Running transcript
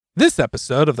This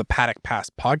episode of the Paddock Pass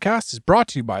podcast is brought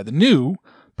to you by the new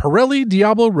Pirelli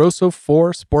Diablo Rosso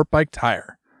 4 Sport Bike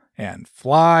Tire and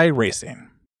Fly Racing.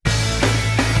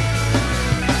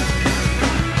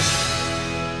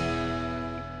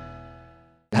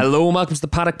 Hello and welcome to the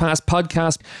Paddock Pass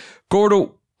podcast.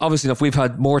 Gordo, obviously enough, we've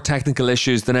had more technical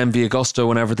issues than MV Agusta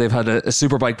whenever they've had a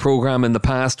superbike program in the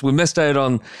past. We missed out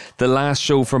on the last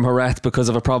show from Jerez because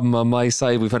of a problem on my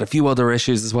side. We've had a few other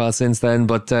issues as well since then,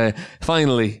 but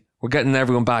finally we're getting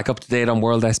everyone back up to date on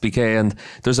World SBK, and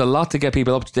there's a lot to get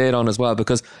people up to date on as well,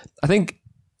 because I think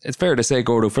it's fair to say,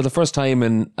 Gordo, for the first time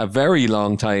in a very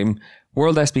long time,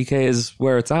 World SBK is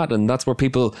where it's at, and that's where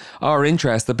people are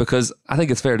interested, because I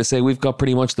think it's fair to say we've got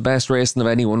pretty much the best racing of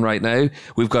anyone right now.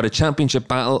 We've got a championship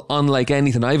battle unlike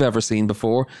anything I've ever seen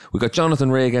before. We've got Jonathan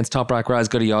Rea against Toprak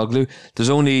Razgatlioglu. There's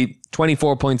only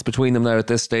 24 points between them now at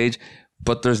this stage,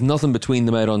 but there's nothing between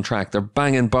them out on track. They're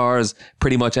banging bars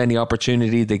pretty much any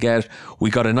opportunity they get.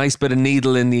 We got a nice bit of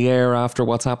needle in the air after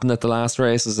what's happened at the last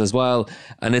races as well,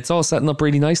 and it's all setting up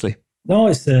really nicely. No,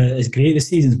 it's great. The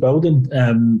season's building.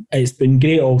 It's been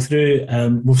great all through.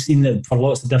 We've seen that for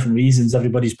lots of different reasons.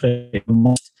 Everybody's pretty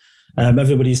much.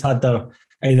 Everybody's had their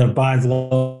either bad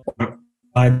luck or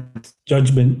bad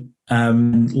judgment,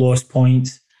 lost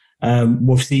points.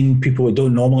 We've seen people that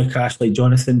don't normally crash, like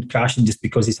Jonathan, crashing just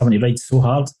because he's having to ride so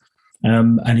hard,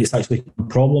 and it's actually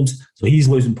problems. So he's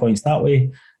losing points that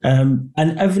way. And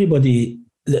everybody,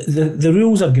 the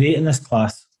rules are great in this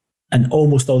class. And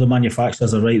almost all the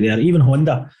manufacturers are right there. Even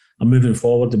Honda are moving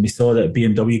forward, and we saw that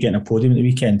BMW getting a podium at the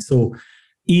weekend. So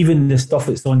even the stuff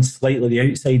that's on slightly the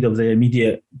outside of the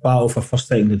immediate battle for first,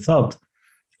 second and third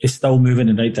is still moving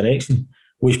in the right direction,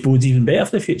 which bodes even better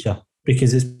for the future,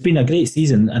 because it's been a great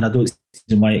season and I don't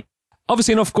see why.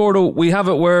 Obviously enough, Gordo, we have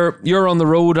it where you're on the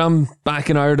road. I'm back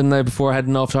in Ireland now before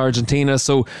heading off to Argentina.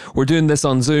 So we're doing this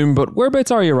on Zoom, but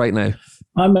whereabouts are you right now?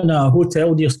 I'm in a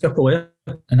hotel near Schiphol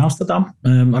in Amsterdam.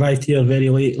 Arrived here very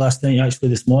late last night, actually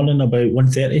this morning, about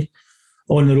 1:30.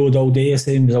 On the road all day,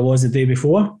 same as I was the day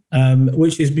before,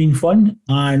 which has been fun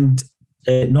and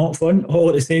not fun all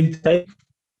at the same time.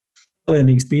 An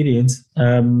experience.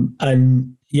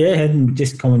 And yeah,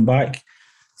 just coming back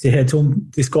to head home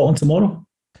to Scotland tomorrow.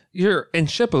 You're in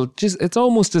Schiphol. It's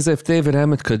almost as if David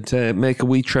Emmett could make a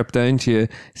wee trip down to you,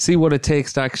 see what it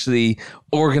takes to actually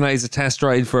organise a test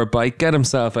ride for a bike, get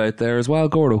himself out there as well,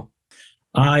 Gordo.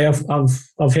 I've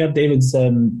heard David's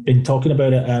been talking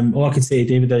about it. All I could say,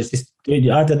 David, is just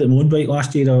I did it on my own bike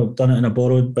last year. I've done it on a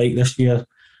borrowed bike this year.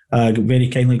 Very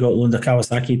kindly got loaned a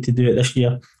Kawasaki to do it this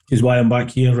year, which is why I'm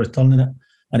back here returning it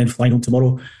and then flying home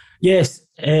tomorrow. Yes,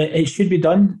 it should be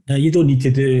done. You don't need to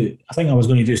do, I think I was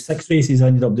going to do 6 races. I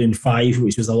ended up doing 5,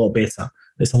 which was a lot better.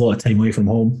 It's a lot of time away from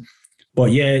home.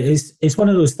 But yeah, it's one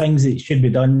of those things that should be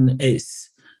done.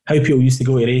 It's how people used to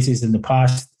go to races in the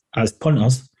past as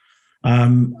punters.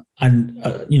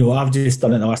 I've just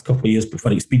done it the last couple of years, but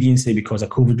for expediency, because of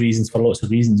COVID reasons, for lots of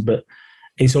reasons. But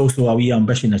it's also a wee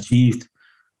ambition achieved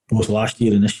both last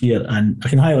year and this year. And I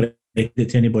can highly recommend it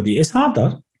to anybody. It's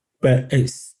harder, but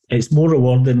it's more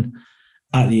rewarding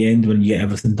at the end when you get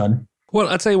everything done. Well,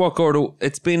 I'll tell you what, Gordo,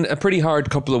 it's been a pretty hard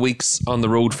couple of weeks on the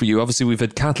road for you. Obviously, we've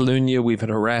had Catalunya, we've had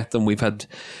Jerez, and we've had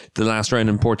the last round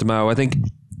in Portimao. I think,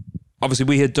 obviously,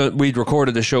 we'd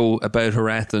recorded a show about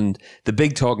Jerez, and the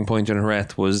big talking point in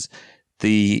Jerez was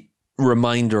the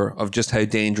reminder of just how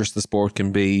dangerous the sport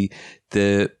can be,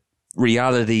 the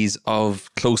realities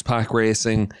of close pack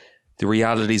racing, the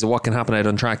realities of what can happen out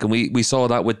on track. And we saw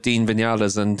that with Dean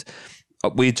Vinales, and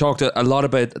we talked a lot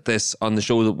about this on the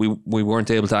show that we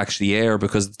weren't able to actually air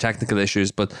because of the technical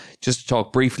issues, but just to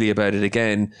talk briefly about it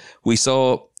again, we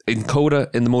saw in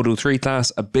Coda in the Moto 3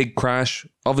 class a big crash.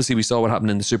 Obviously we saw what happened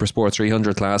in the Super Sport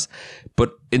 300 class,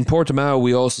 but in Portimao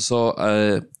we also saw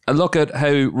a look at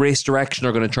how Race Direction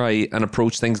are going to try and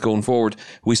approach things going forward.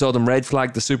 We saw them red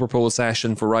flag the Super Pole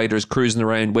session for riders cruising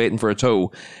around waiting for a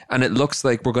tow, and it looks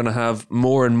like we're going to have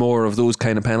more and more of those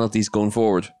kind of penalties going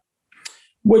forward.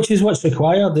 Which is what's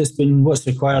required. It's been what's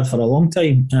required for a long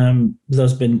time.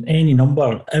 There's been any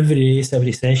number, every race,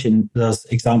 every session, there's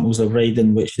examples of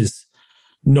riding which is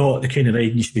not the kind of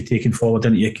riding you should be taking forward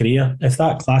into your career. If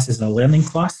that class is a learning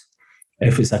class,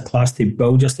 if it's a class to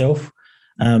build yourself,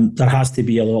 there has to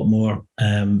be a lot more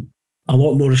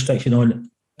restriction on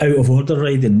out of order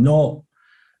riding, not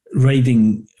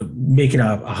riding, making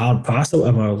a hard pass or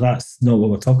whatever. That's not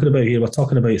what we're talking about here. We're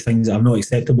talking about things that are not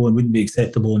acceptable and wouldn't be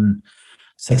acceptable in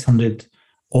 600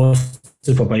 or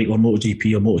Superbike or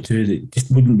MotoGP or Moto2, that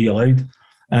just wouldn't be allowed.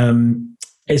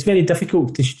 It's very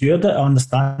difficult to steward it. I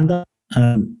understand that.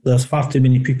 There's far too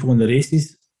many people in the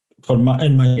races, in my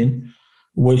opinion,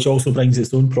 which also brings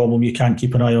its own problem. You can't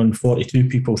keep an eye on 42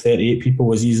 people, 38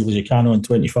 people as easily as you can on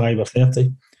 25 or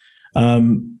 30.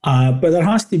 But there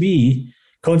has to be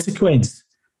consequence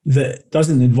that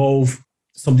doesn't involve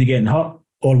somebody getting hurt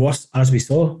or worse, as we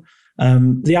saw.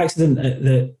 The accident,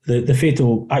 the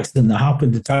fatal accident that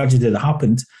happened, the tragedy that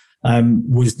happened,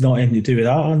 was not anything to do with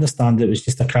that. I understand it was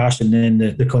just a crash and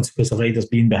then the consequence of riders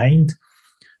being behind.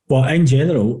 But in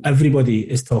general, everybody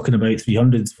is talking about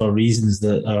 300s for reasons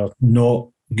that are not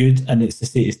good, and it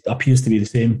appears to be the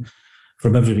same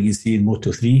from everything you see in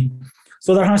Moto3.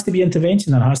 So there has to be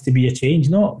intervention, there has to be a change,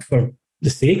 not for the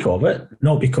sake of it,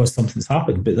 not because something's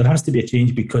happened, but there has to be a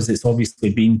change because it's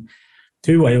obviously been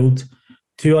too wild,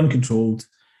 too uncontrolled,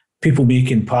 people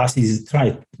making passes.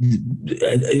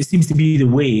 It seems to be the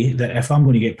way that if I'm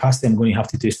going to get past them, I'm going to have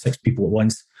to do 6 people at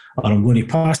once, or I'm going to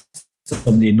pass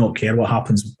somebody and not care what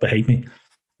happens behind me.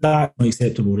 That's not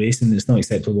acceptable racing. It's not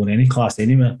acceptable in any class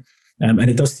anyway. And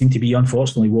it does seem to be,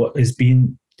 unfortunately, what is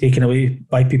being taken away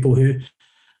by people who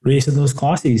race in those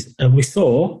classes. And we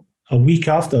saw a week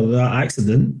after that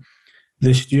accident,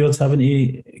 the stewards having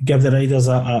to give the riders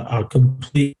a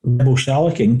complete rebel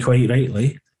shallacking, quite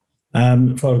rightly,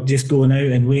 for just going out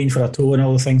and waiting for a tow and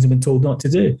all the things they've been told not to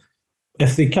do.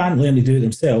 If they can't learn to do it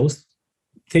themselves,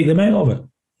 take them out of it.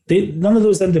 None of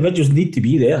those individuals need to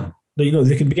be there. They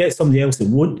can get somebody else that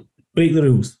won't break the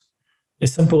rules.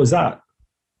 As simple as that.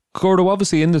 Gordo,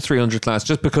 obviously in the 300 class,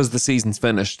 just because the season's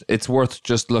finished, it's worth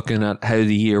just looking at how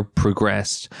the year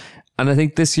progressed. And I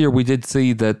think this year we did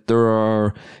see that there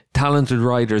are talented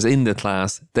riders in the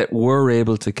class that were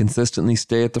able to consistently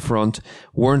stay at the front,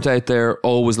 weren't out there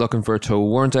always looking for a tow,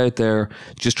 weren't out there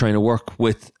just trying to work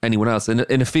with anyone else.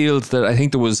 In a field that I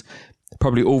think there was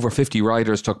probably over 50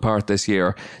 riders took part this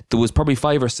year, there was probably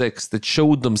 5 or 6 that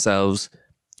showed themselves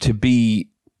to be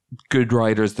good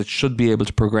riders that should be able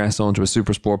to progress onto a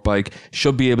super sport bike,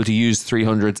 should be able to use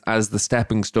 300s as the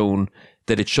stepping stone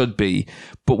that it should be.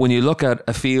 But when you look at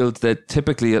a field that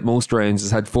typically at most rounds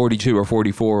has had 42 or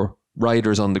 44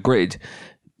 riders on the grid,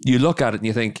 you look at it and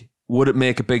you think, would it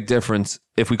make a big difference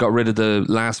if we got rid of the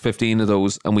last 15 of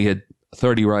those and we had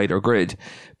 30 rider grid?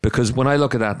 Because when I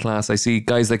look at that class, I see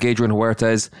guys like Adrian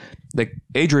Huertas. Like,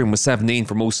 Adrian was 17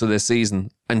 for most of this season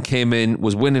and came in,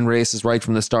 was winning races right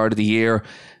from the start of the year,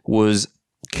 was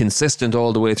consistent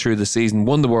all the way through the season,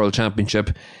 won the World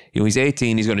Championship. He's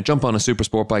 18, he's going to jump on a super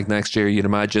sport bike next year, you'd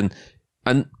imagine.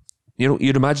 And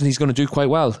you'd imagine he's going to do quite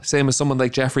well. Same as someone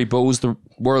like Jeffrey Bowes, the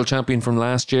world champion from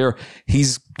last year.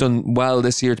 He's done well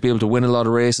this year to be able to win a lot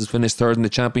of races, finish 3rd in the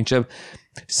championship.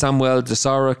 Samuel De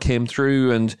Sara came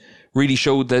through and really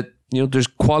showed that there's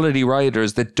quality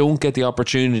riders that don't get the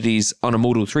opportunities on a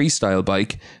Moto3 style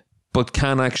bike, but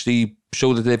can actually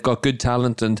show that they've got good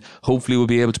talent and hopefully will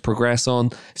be able to progress on.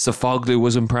 Sofoglu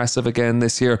was impressive again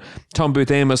this year. Tom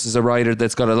Booth Amos is a rider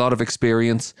that's got a lot of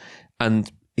experience,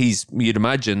 and he's, you'd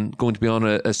imagine, going to be on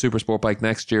a super sport bike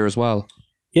next year as well.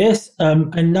 Yes,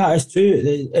 and that is true.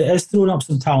 It is throwing up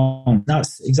some talent.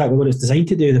 That's exactly what it's designed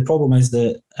to do. The problem is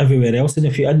that everywhere else in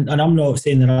the field, and I'm not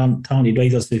saying there aren't talented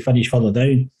riders who finish further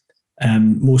down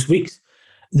most weeks.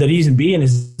 The reason being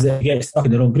is that you get stuck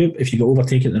in the wrong group. If you get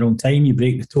overtaken at the wrong time, you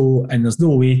break the toe, and there's no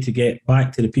way to get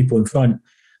back to the people in front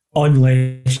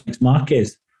unless it's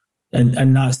Marquez.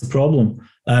 And that's the problem.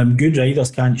 Good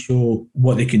riders can't show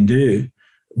what they can do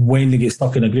when they get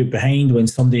stuck in a group behind. When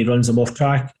somebody runs them off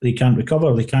track, they can't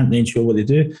recover. They can't then show what they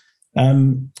do.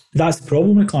 That's the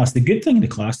problem in the class. The good thing in the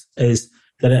class is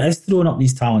that it is throwing up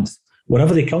these talents,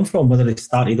 wherever they come from, whether they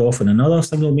started off in another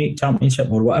single make championship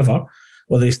or whatever,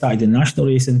 whether they started in national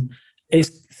racing. It's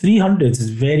 300s has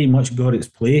very much got its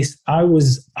place. I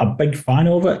was a big fan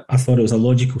of it. I thought it was a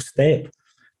logical step.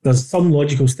 There's some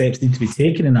logical steps need to be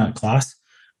taken in that class.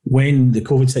 When the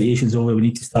COVID situation's over, we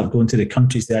need to start going to the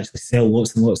countries to actually sell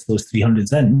lots and lots of those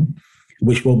 300s in,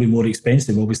 which will be more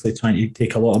expensive, obviously, trying to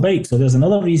take a lot of bikes. So there's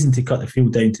another reason to cut the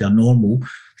field down to a normal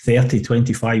 30,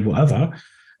 25, whatever,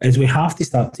 is we have to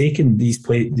start taking these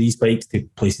bikes to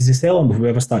places to sell them before we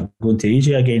ever start going to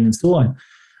Asia again and so on.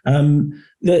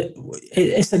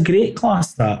 It's a great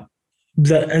class that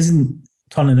isn't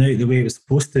turning out the way it was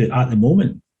supposed to at the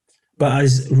moment. But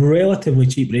as relatively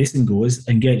cheap racing goes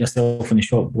and getting yourself in the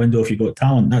shop window if you've got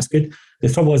talent, that's good. The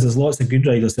trouble is there's lots of good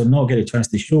riders who will not get a chance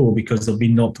to show because they've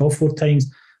been knocked off 4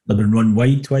 times, they've been run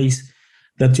wide twice.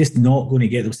 They're just not going to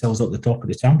get themselves up the top of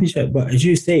the championship. But as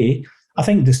you say, I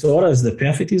think De Sora is the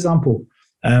perfect example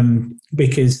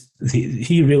because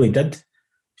he really did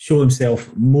show himself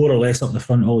more or less up the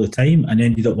front all the time and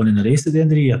ended up winning the race at the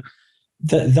end of the year.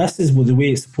 This is the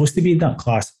way it's supposed to be in that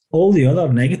class. All the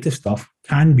other negative stuff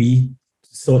can be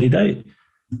sorted out.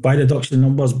 by reduction in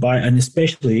numbers, and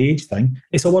especially the age thing.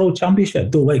 It's a world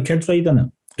championship. Don't let kids ride in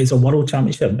it. It's a world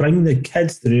championship. Bring the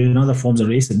kids through in other forms of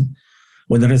racing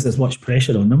when there is as much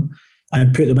pressure on them,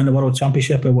 and put them in the world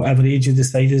championship at whatever age you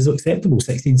decide is acceptable,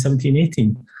 16, 17,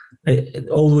 18.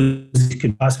 All those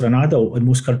could pass for an adult in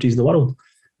most countries of the world.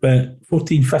 But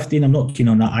 14, 15, I'm not keen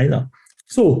on that either.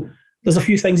 So there's a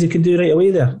few things you can do right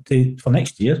away there for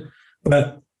next year.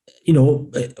 But,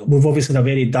 we've obviously had a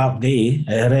very dark day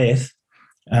at Jerez.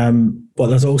 But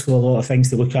there's also a lot of things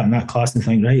to look at in that class and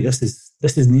think, right, this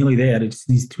is nearly there. It just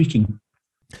needs tweaking.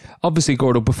 Obviously,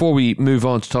 Gordo, before we move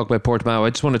on to talk about Portimao, I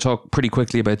just want to talk pretty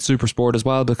quickly about Supersport as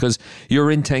well, because you're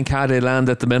in Tenkate land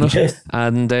at the minute, yes.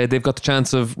 And they've got the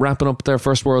chance of wrapping up their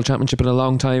first World Championship in a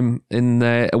long time in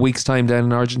a week's time down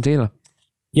in Argentina.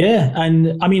 Yeah,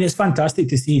 and I mean, it's fantastic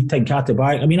to see Tenkate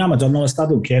back. I mean, I'm a journalist, I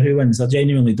don't care who wins, I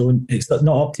genuinely don't. It's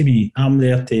not up to me. I'm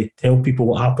there to tell people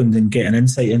what happened and get an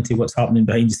insight into what's happening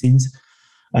behind the scenes.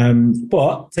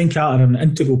 But Tenkate are an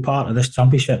integral part of this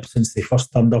championship since they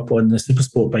first turned up on the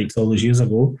Supersport bikes all those years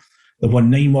ago. They've won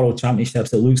 9 World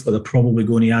Championships. It looks like they're probably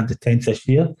going to add the 10th this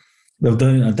year. They've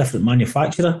done it in a different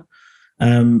manufacturer.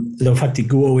 They've had to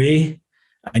go away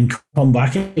and come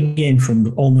back again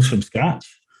almost from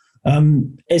scratch.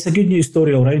 It's a good news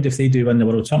story all round if they do win the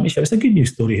World Championship. It's a good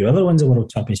news story whoever wins the World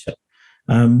Championship.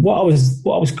 What I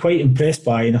was quite impressed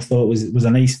by, and I thought was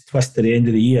a nice twist at the end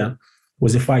of the year,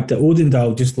 was the fact that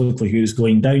Odendaal just looked like he was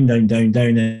going down,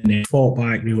 and he fought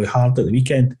back really hard at the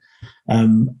weekend.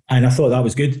 And I thought that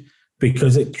was good,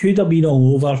 because it could have been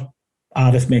all over.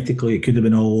 Arithmetically, it could have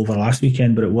been all over last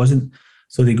weekend, but it wasn't.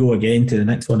 So they go again to the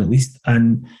next one at least.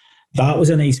 And that was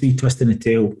a nice wee twist in the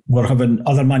tail. We're having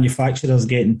other manufacturers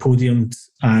getting podiums.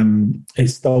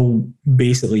 It's still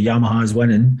basically Yamaha's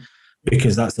winning,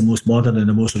 because that's the most modern and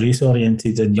the most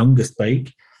race-oriented and youngest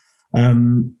bike.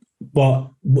 But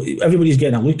everybody's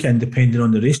getting a look in depending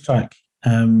on the racetrack.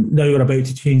 Now we're about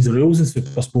to change the rules in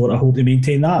Supersport. I hope they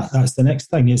maintain that. That's the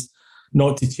next thing, is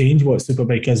not to change what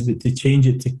Superbike is, but to change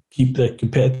it to keep the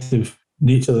competitive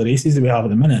nature of the races that we have at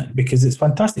the minute, because it's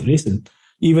fantastic racing.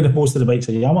 Even if most of the bikes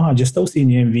are Yamaha, you're still seeing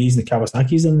the MVs and the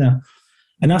Kawasaki's in there.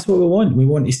 And that's what we want. We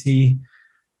want to see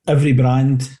every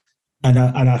brand and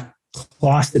a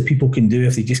class that people can do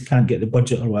if they just can't get the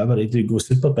budget or whatever to do go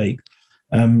Superbike.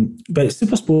 But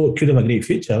Supersport could have a great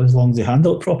future as long as they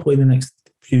handle it properly in the next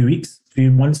few weeks,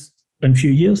 few months, and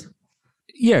few years.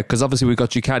 Yeah, because obviously we've got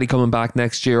Ducati coming back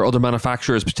next year, other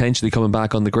manufacturers potentially coming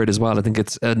back on the grid as well. I think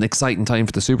it's an exciting time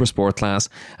for the Supersport class,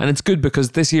 and it's good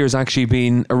because this year has actually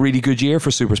been a really good year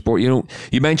for Supersport.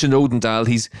 You mentioned Odendaal,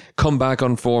 he's come back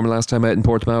on form last time out in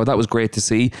Portimao. That was great to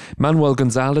see. Manuel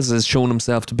Gonzalez has shown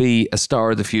himself to be a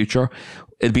star of the future.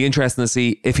 It'll be interesting to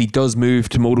see if he does move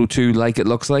to Moto2 like it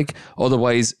looks like.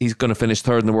 Otherwise, he's going to finish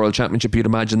third in the World Championship, you'd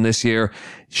imagine, this year.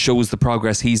 Shows the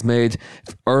progress he's made.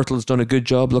 Oertel's done a good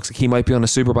job. Looks like he might be on a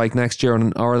superbike next year on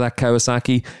an Orlec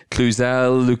Kawasaki.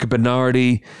 Cluzel, Luca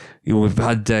Bernardi. We've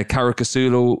had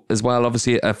Caricasulo as well,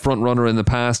 obviously a front runner in the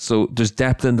past, so there's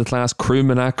depth in the class.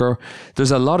 Krummenacher, there's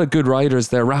a lot of good riders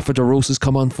there. Rafa de Rosa's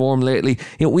come on form lately.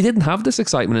 We didn't have this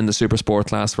excitement in the Supersport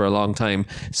class for a long time,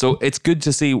 so it's good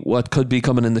to see what could be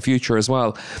coming in the future as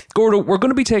well. Gordo, we're going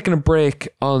to be taking a break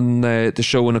on the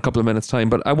show in a couple of minutes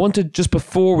time, but I wanted, just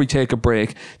before we take a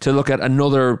break, to look at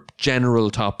another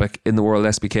general topic in the World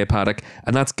SBK paddock,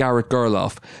 and that's Garrett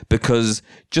Gerloff, because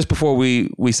just before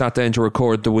we sat down to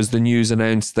record, there was the news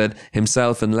announced that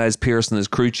himself and Les Pearson, as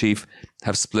crew chief,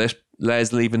 have split.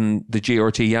 Les leaving the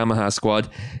GRT Yamaha squad.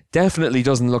 Definitely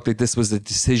doesn't look like this was a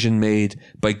decision made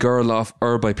by Gerloff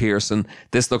or by Pearson.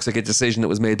 This looks like a decision that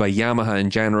was made by Yamaha in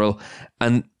general,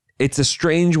 and it's a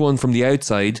strange one from the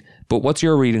outside, but what's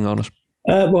your reading on it?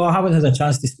 Well, I haven't had a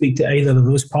chance to speak to either of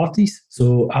those parties,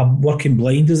 so I'm working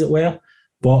blind, as it were.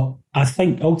 But I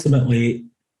think ultimately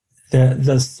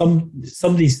there's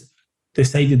somebody's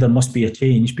decided there must be a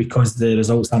change because the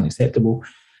results aren't acceptable,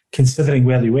 considering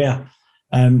where they were.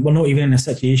 We're not even in a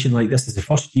situation like this as the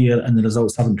first year and the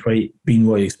results haven't quite been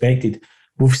what you expected.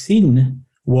 We've seen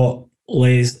what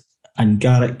Les and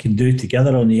Garrett can do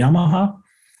together on the Yamaha.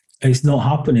 It's not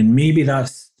happening. Maybe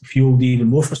that's fueled even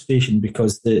more frustration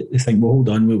because they think, well, hold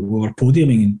on, we were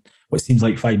podiuming in what seems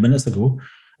like 5 minutes ago,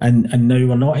 and now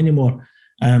we're not anymore.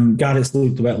 Garrett's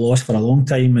looked a bit lost for a long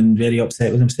time and very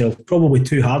upset with himself, probably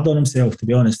too hard on himself, to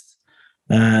be honest.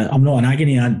 I'm not an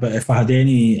agony aunt, but if I had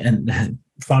any, and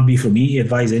far be from me to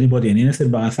advise anybody on anything,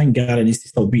 but I think Garrett needs to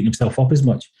stop beating himself up as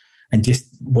much and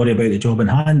just worry about the job in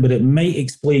hand. But it might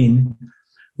explain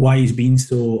why he's been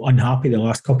so unhappy the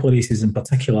last couple of races in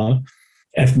particular,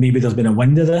 if maybe there's been a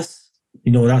wind of this.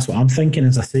 That's what I'm thinking.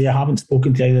 As I say, I haven't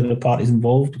spoken to either of the parties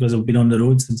involved because I've been on the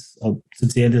road since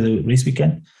the end of the race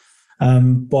weekend.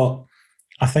 But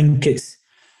I think it's,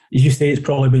 as you say, it's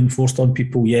probably been forced on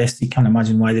people. Yes, you can't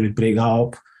imagine why they would break that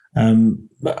up.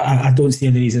 But I don't see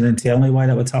any reason internally why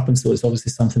that would happen. So it's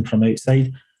obviously something from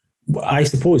outside, I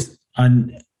suppose.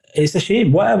 And it's a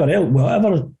shame.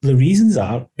 Whatever the reasons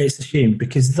are, it's a shame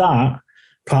because that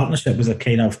partnership was a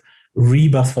kind of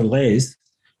rebirth for Les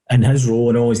in his role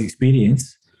and all his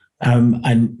experience.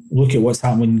 And look at what's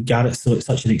happened when Garrett's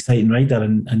such an exciting rider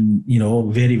and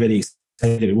very, very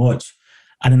excited to watch.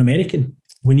 And an American.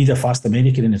 We need a fast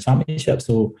American in the championship.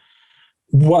 So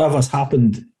whatever's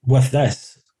happened with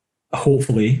this,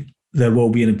 hopefully there will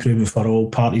be an improvement for all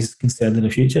parties concerned in the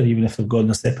future, even if they've gone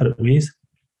their separate ways.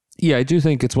 Yeah, I do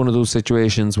think it's one of those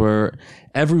situations where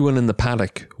everyone in the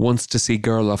paddock wants to see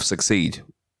Gerloff succeed.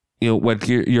 When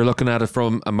you're looking at it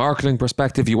from a marketing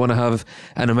perspective, you want to have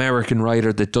an American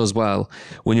rider that does well.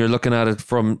 When you're looking at it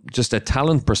from just a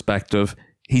talent perspective,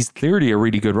 he's clearly a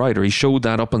really good rider. He showed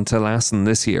that up until Assen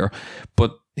this year.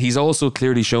 But he's also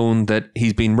clearly shown that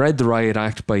he's been read the riot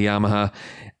act by Yamaha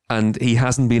and he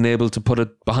hasn't been able to put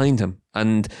it behind him.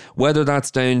 And whether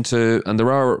that's down to, and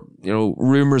there are,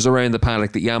 rumours around the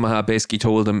paddock that Yamaha basically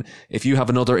told him, if you have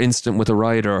another incident with a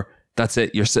rider, that's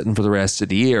it, you're sitting for the rest of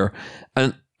the year.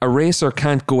 And a racer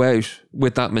can't go out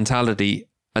with that mentality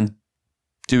and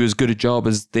do as good a job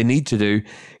as they need to do.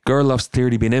 Gerloff's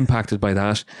clearly been impacted by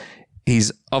that.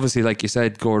 He's obviously, like you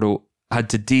said, Gordo, had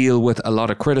to deal with a lot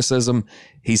of criticism.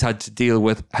 He's had to deal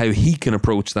with how he can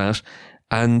approach that.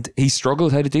 And he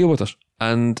struggled how to deal with it.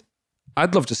 And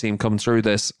I'd love to see him come through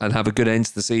this and have a good end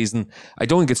to the season. I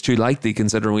don't think it's too likely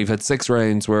considering we've had 6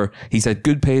 rounds where he's had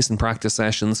good pace in practice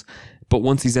sessions, but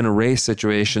once he's in a race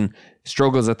situation,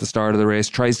 struggles at the start of the race,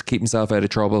 tries to keep himself out of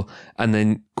trouble, and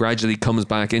then gradually comes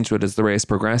back into it as the race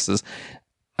progresses.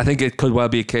 I think it could well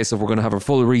be a case of we're going to have a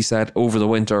full reset over the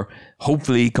winter.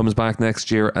 Hopefully he comes back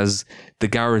next year as the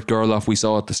Garrett Gerloff we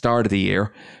saw at the start of the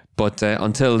year. But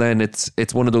until then,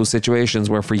 it's one of those situations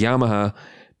where for Yamaha,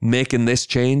 making this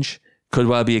change could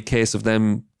well be a case of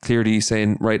them clearly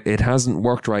saying, right, it hasn't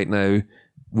worked right now.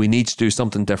 We need to do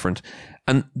something different.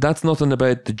 And that's nothing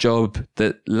about the job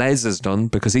that Les has done,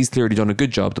 because he's clearly done a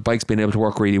good job. The bike's been able to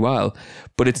work really well.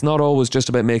 But it's not always just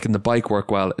about making the bike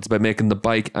work well. It's about making the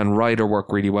bike and rider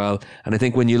work really well. And I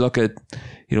think when you look at,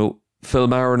 Phil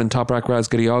Marin and Toprak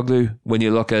Razgatlioglu, when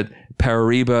you look at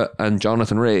Parariba and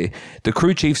Jonathan Ray, the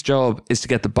crew chief's job is to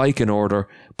get the bike in order,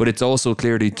 but it's also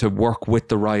clearly to work with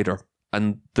the rider.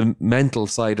 And the mental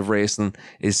side of racing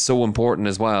is so important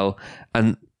as well.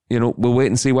 And, we'll wait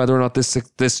and see whether or not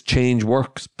this change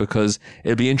works, because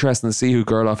it'll be interesting to see who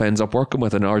Gerloff ends up working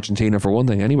with in Argentina for one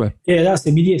thing anyway. Yeah, that's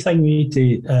the immediate thing. We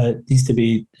needs to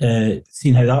be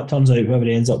seeing how that turns out, whoever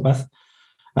he ends up with.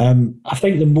 I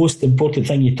think the most important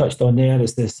thing you touched on there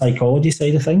is the psychology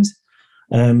side of things,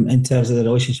 in terms of the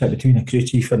relationship between a crew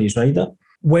chief and his rider.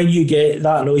 When you get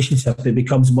that relationship, it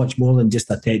becomes much more than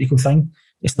just a technical thing.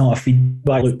 It's not a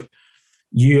feedback loop.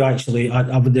 You actually, I've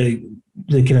had the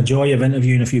kind of joy of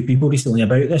interviewing a few people recently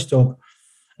about this job.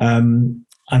 And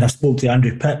I spoke to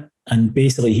Andrew Pitt, and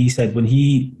basically he said when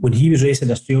he was racing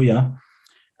in Australia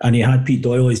and he had Pete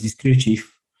Doyle as his crew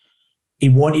chief, he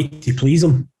wanted to please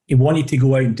him. He wanted to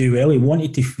go out and do well. He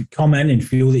wanted to come in and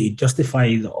feel that he'd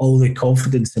justify all the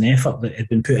confidence and effort that had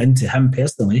been put into him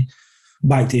personally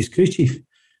back to his crew chief.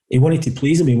 He wanted to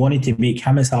please him. He wanted to make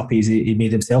him as happy as he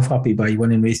made himself happy by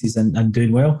winning races and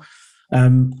doing well.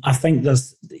 I think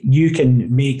you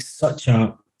can make such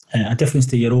a difference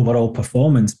to your overall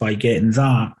performance by getting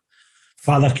that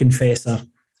father confessor,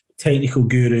 technical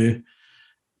guru,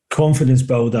 confidence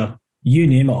builder, you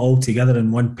name it, all together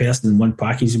in one person, in one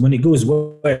package. And when it goes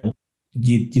well,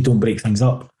 you don't break things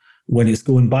up. When it's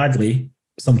going badly,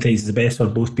 sometimes it's best for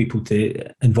both people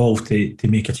involved to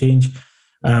make a change.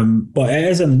 But it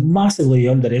is a massively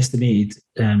underestimated.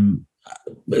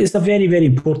 It's a very, very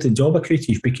important job, a crew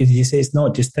chief, because as you say, it's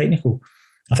not just technical.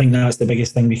 I think that's the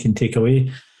biggest thing we can take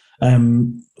away.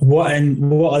 What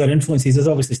other influences? There's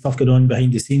obviously stuff going on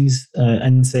behind the scenes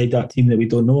inside that team that we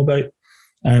don't know about,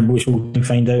 which we'll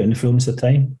find out in the fullness of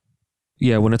time.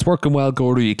 Yeah, when it's working well,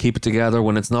 Gordo, you keep it together.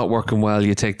 When it's not working well,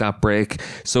 you take that break.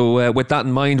 So with that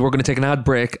in mind, we're going to take an ad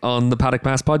break on the Paddock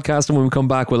Pass podcast, and when we come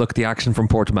back, we'll look at the action from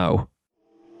Portimao.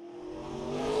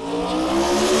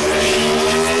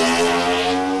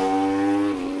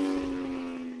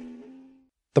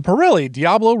 The Pirelli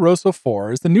Diablo Rosso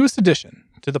 4 is the newest addition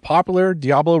to the popular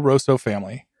Diablo Rosso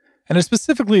family, and is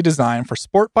specifically designed for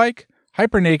sport bike,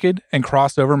 hypernaked, and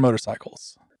crossover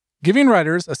motorcycles. Giving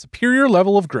riders a superior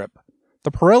level of grip,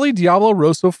 The Pirelli Diablo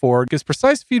Rosso 4 gives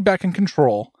precise feedback and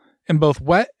control in both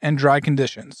wet and dry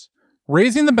conditions,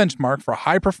 raising the benchmark for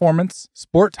high-performance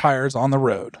sport tires on the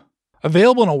road.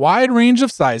 Available in a wide range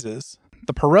of sizes,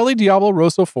 the Pirelli Diablo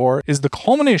Rosso 4 is the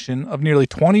culmination of nearly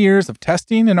 20 years of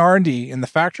testing and R&D in the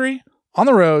factory, on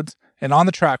the roads, and on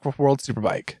the track with World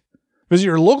Superbike. Visit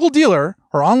your local dealer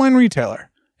or online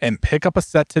retailer and pick up a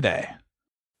set today.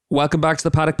 Welcome back to the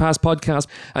Paddock Pass podcast.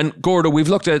 And Gordo, we've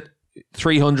looked at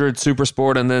 300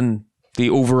 Supersport and then the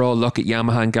overall look at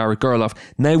Yamaha and Garrett Gerloff.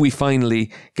 Now we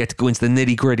finally get to go into the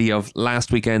nitty gritty of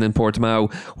last weekend in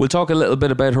Portimao. We'll talk a little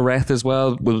bit about Jerez as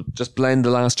well. We'll just blend the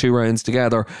last two rounds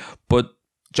together. But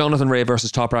Jonathan Rea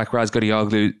versus Toprak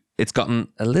Razgatlioglu, it's gotten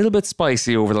a little bit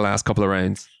spicy over the last couple of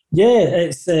rounds. Yeah,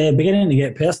 it's beginning to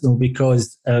get personal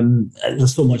because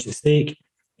there's so much at stake.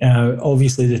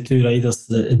 Obviously, the two riders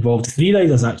that involved, three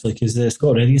riders actually, because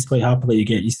Scott Redding is quite happy that you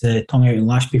get his tongue out and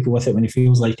lash people with it when he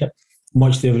feels like it,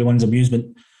 much to everyone's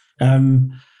amusement.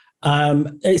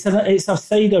 It's a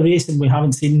side of racing we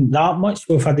haven't seen that much.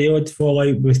 We've had the odd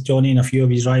fallout with Johnny and a few of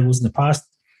his rivals in the past,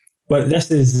 but this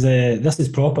is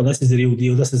proper. This is the real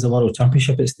deal. This is the World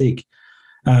Championship at stake.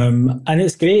 And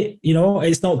it's great,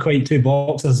 it's not quite two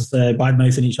boxers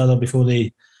bad-mouthing each other before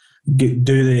they do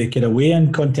the kind of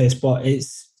weigh-in contest, but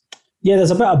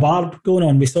there's a bit of barb going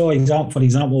on. We saw, for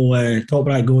example,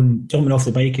 Toprak jumping off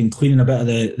the bike and cleaning a bit of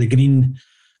the green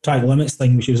track limits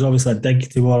thing, which was obviously a dig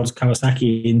towards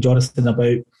Kawasaki and Jonathan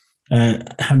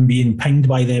about him being pinged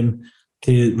by them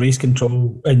to race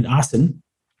control in Assen,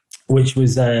 which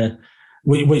was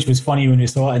funny when we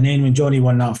saw it. And then when Johnny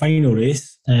won that final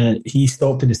race, he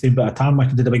stopped in the same bit of tarmac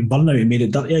and did a big burnout and made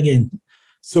it dirty again.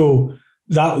 So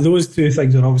those two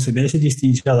things are obviously messages to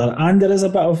each other, and there is a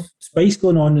bit of spice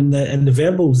going on in the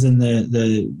verbals and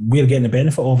the we're getting the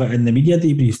benefit of it in the media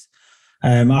debriefs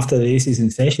after the races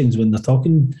and sessions when they're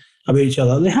talking about each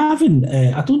other. They haven't.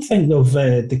 I don't think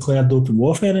they've declared open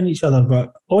warfare on each other,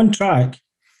 but on track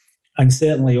and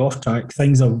certainly off track,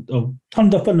 things have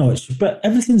turned up a notch. But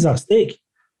everything's at stake.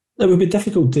 It would be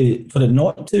difficult for it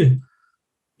not to,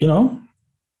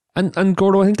 And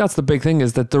Gordo, I think that's the big thing,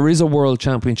 is that there is a world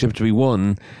championship to be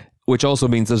won, which also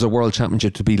means there's a world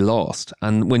championship to be lost.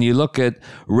 And when you look at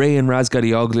Rea and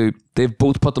Razgatlioglu, they've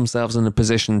both put themselves in a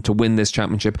position to win this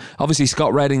championship. Obviously,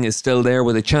 Scott Redding is still there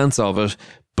with a chance of it,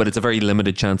 but it's a very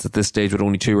limited chance at this stage with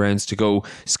only 2 rounds to go.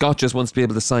 Scott just wants to be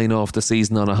able to sign off the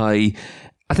season on a high.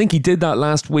 I think he did that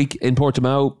last week in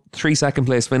Portimao, 3 second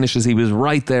place finishes. He was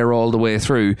right there all the way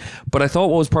through. But I thought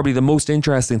what was probably the most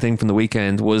interesting thing from the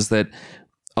weekend was that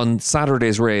on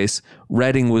Saturday's race,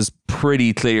 Redding was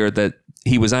pretty clear that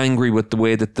he was angry with the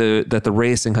way that the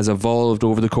racing has evolved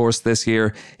over the course of this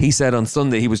year. He said on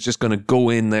Sunday he was just going to go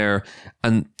in there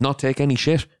and not take any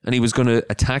shit, and he was going to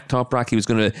attack Toprak. He was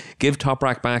going to give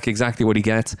Toprak back exactly what he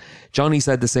gets. Johnny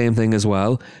said the same thing as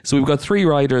well. So we've got 3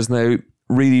 riders now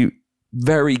really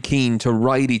very keen to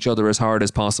ride each other as hard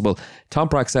as possible.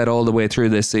 Toprak said all the way through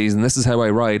this season, this is how I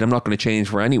ride. I'm not going to change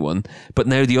for anyone. But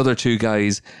now the other 2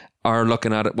 guys are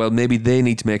looking at it, well, maybe they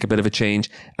need to make a bit of a change.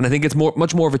 And I think it's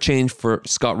much more of a change for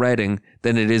Scott Redding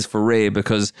than it is for Rea,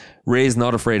 because Rea's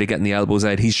not afraid of getting the elbows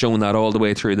out. He's shown that all the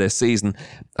way through this season.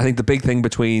 I think the big thing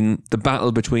between the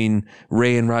battle between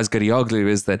Rea and Razgatlioglu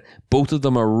is that both of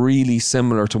them are really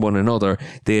similar to one another.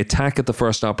 They attack at the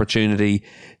first opportunity.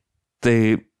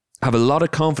 They have a lot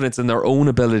of confidence in their own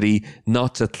ability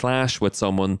not to clash with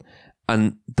someone.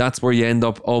 And that's where you end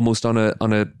up almost on a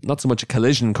not so much a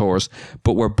collision course,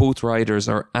 but where both riders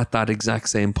are at that exact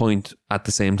same point at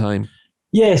the same time.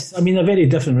 Yes, I mean, they're very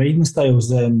different riding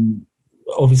styles.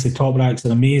 Obviously, Toprak's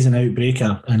an amazing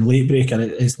outbreaker and late breaker.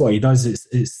 It's what he does.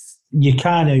 It's you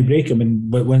can outbreak him,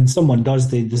 and when someone does,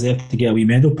 they deserve to get a wee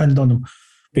medal pinned on them,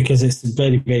 because it's a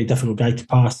very, very difficult guy to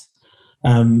pass.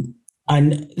 And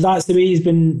that's the way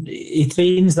he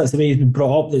trains. That's the way he's been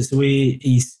brought up. That's the way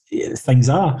things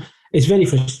are. It's very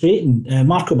frustrating.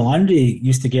 Marco Melandri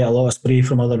used to get a lot of spray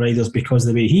from other riders because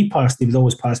the way he passed, he would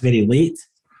always pass very late,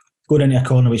 going into a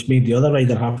corner, which made the other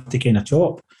rider have to kind of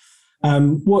chop.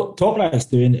 What Toprak's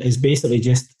doing is basically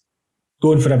just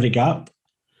going for every gap.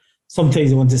 Sometimes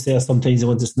he wants to there, sometimes he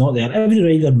wants it's not there. Every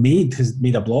rider has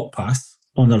made a block pass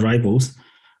on their rivals.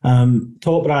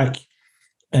 Toprak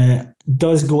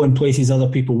does go in places other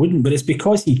people wouldn't, but it's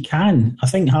because he can. I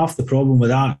think half the problem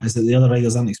with that is that the other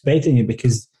riders aren't expecting it,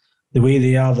 because the way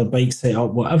they are, their bike set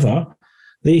up, whatever,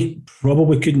 they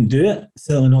probably couldn't do it,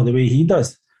 certainly not the way he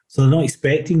does. So they're not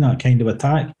expecting that kind of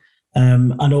attack.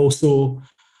 And also,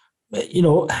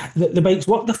 the bikes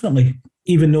work differently.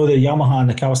 Even though the Yamaha and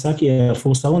the Kawasaki are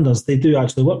 4 cylinders, they do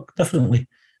actually work differently.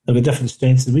 They've got different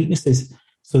strengths and weaknesses.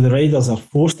 So the riders are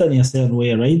forced into a certain way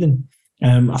of riding.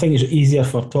 I think it's easier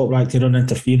for Toprak to run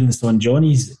interference on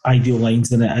Johnny's ideal lines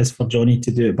than it is for Johnny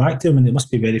to do it back to him, and it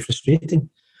must be very frustrating.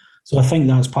 So I think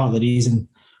that's part of the reason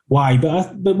why.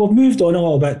 But we've moved on a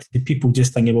little bit to people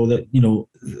just thinking about that.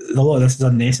 A lot of this is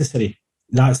unnecessary.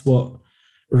 That's what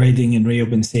Redding and Ray have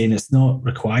been saying. It's not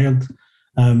required.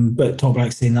 But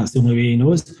Toprak's saying that's the only way he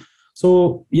knows.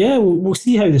 So yeah, we'll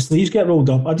see how the sleeves get rolled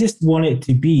up. I just want it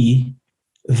to be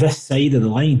this side of the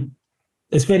line.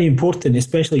 It's very important,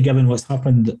 especially given what's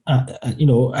happened,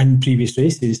 in previous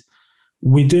races.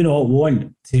 We do not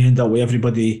want to end up with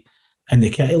everybody in the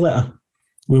kitty litter.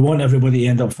 We want everybody to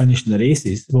end up finishing the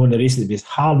races. We want the races to be as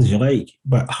hard as you like,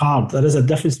 but hard. There is a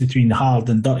difference between hard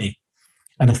and dirty.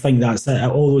 And I think that's it.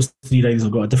 All those three riders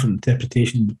have got a different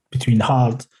interpretation between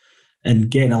hard and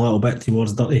getting a little bit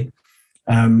towards dirty.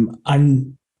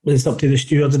 And it's up to the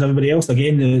stewards and everybody else,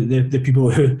 again, the people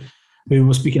who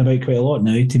we're speaking about quite a lot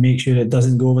now, to make sure it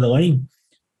doesn't go over the line.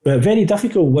 But very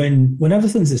difficult when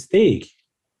everything's at stake.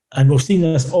 And we've seen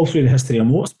this all through the history of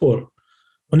motorsport.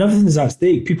 When everything's at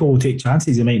stake, people will take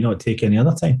chances they might not take any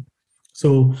other time.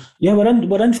 So yeah, we're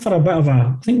in for a bit of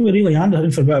I think we really are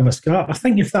in for a bit of a scrap. I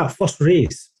think if that first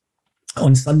race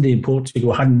on Sunday in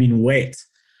Portugal hadn't been wet,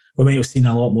 we might have seen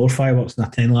a lot more fireworks in a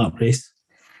 10-lap race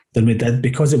than we did.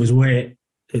 Because it was wet,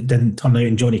 it didn't turn out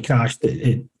and Johnny crashed.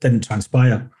 It didn't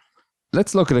transpire.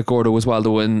 Let's look at it, Gordo, as well,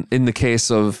 though, in the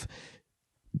case of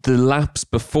the laps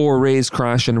before Ray's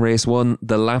crash in race 1,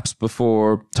 the laps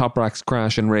before Toprak's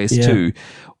crash in race 2.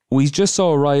 We just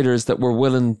saw riders that were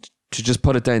willing to just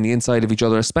put it down the inside of each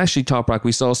other, especially Toprak.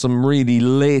 We saw some really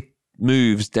late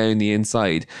moves down the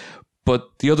inside. But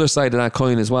the other side of that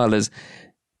coin as well is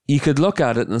you could look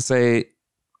at it and say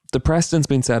the precedent's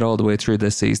been set all the way through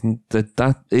this season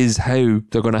that is how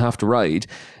they're going to have to ride.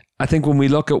 I think when we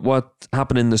look at what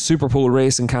happened in the Superpole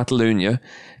race in Catalonia,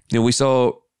 we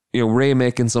saw Ray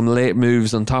making some late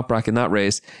moves on Toprak in that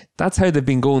race. That's how they've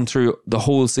been going through the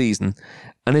whole season.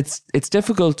 And it's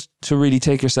difficult to really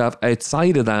take yourself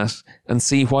outside of that and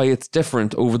see why it's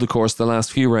different over the course of the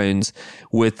last few rounds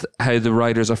with how the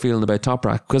riders are feeling about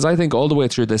Toprak. Because I think all the way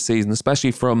through this season,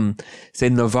 especially from, say,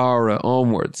 Navarra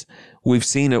onwards, we've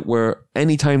seen it where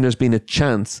anytime there's been a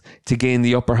chance to gain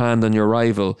the upper hand on your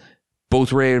rival,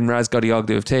 both Ray and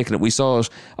Razgatlioglu have taken it. We saw it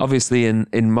obviously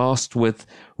in Most with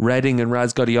Redding and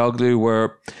Razgatlioglu,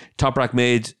 where Toprak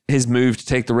made his move to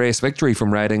take the race victory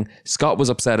from Redding. Scott was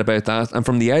upset about that. And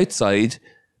from the outside,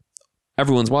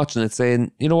 everyone's watching it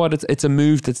saying, you know what, it's a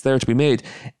move that's there to be made.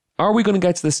 Are we going to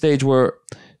get to the stage where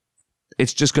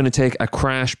it's just going to take a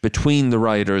crash between the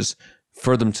riders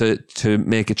for them to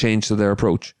make a change to their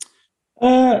approach?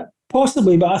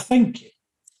 Possibly, but I think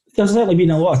there's certainly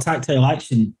been a lot of tactile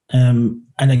action. And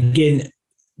again,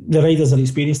 the riders are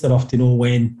experienced enough to know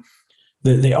when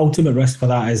the ultimate risk for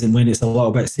that is and when it's a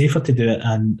little bit safer to do it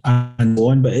and so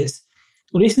on. But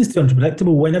racing is too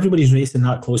unpredictable. When everybody's racing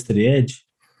that close to the edge,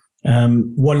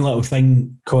 one little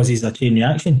thing causes a chain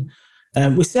reaction.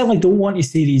 We certainly don't want to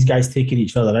see these guys taking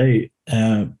each other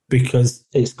out because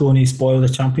it's going to spoil the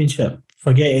championship.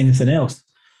 Forget anything else.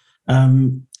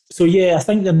 So yeah, I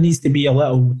think there needs to be a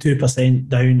little 2%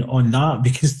 down on that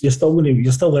because you're still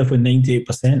left with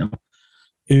 98% of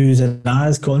who's and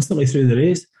ahs constantly through the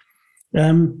race.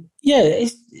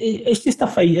 It's just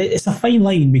a fine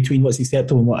line between what's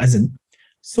acceptable and what isn't.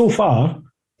 So far,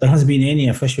 there hasn't been any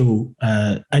official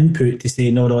input to say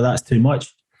no, that's too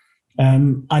much,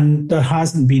 and there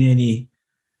hasn't been any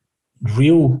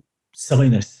real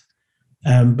silliness.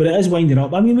 But it is winding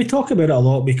up. I mean, we talk about it a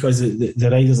lot because the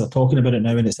riders are talking about it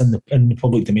now and it's in the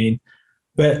public domain.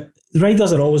 But the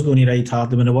riders are always going to ride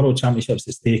hard. When the World Championship's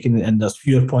at stake and there's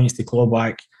fewer points to claw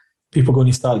back, people are going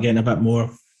to start getting a bit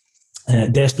more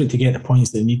desperate to get the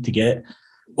points they need to get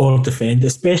or defend,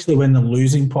 especially when they're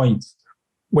losing points.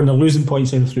 When they're losing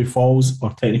points either through falls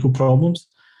or technical problems,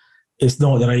 it's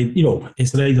not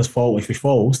it's the rider's fault if he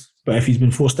falls. But if he's been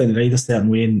forced to ride a certain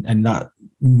way and that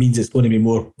means it's going to be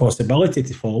more possibility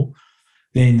to fall,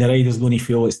 then the rider's going to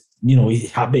feel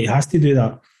he has to do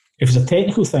that. If it's a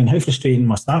technical thing, how frustrating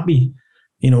must that be?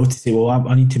 To say, well,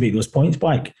 I need to make those points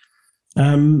back.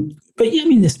 But yeah, I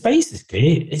mean, the spice is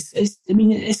great.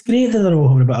 It's great that they're all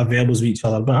having a bit of verbals with each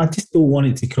other, but I just don't want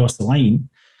it to cross the line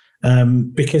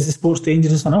because the sport's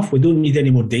dangerous enough. We don't need any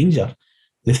more danger.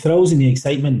 The thrills and the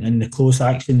excitement and the close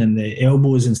action and the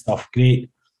elbows and stuff,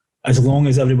 great. As long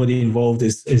as everybody involved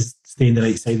is staying the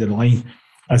right side of the line.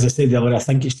 As I said earlier, I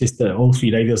think it's just that all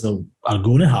three riders are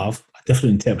going to have a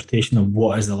different interpretation of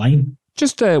what is the line.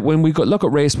 Just when we look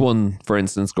at race 1, for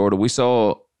instance, Gordo, we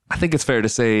saw, I think it's fair to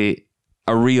say,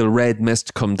 a real red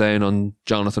mist come down on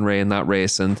Jonathan Ray in that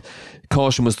race, and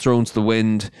caution was thrown to the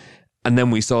wind. and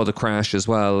then we saw the crash as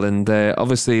well. And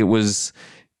obviously it was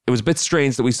a bit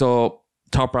strange that we saw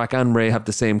Toprak and Ray have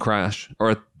the same crash,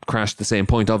 or crashed at the same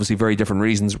point. Obviously very different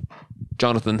reasons.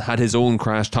 Jonathan had his own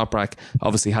crash. Toprak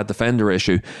obviously had the fender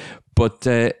issue. But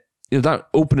that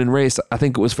opening race, I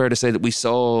think it was fair to say that we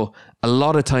saw a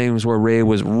lot of times where Ray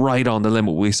was right on the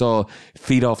limit. We saw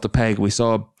feet off the peg. We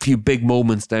saw a few big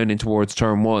moments down in towards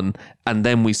turn one, and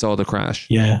then we saw the crash.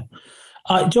 Yeah.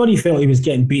 Johnny felt he was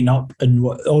getting beaten up, and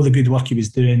all the good work he was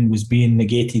doing was being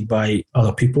negated by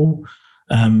other people.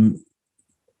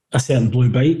 A certain blue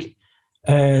bike.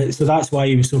 So that's why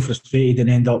he was so frustrated and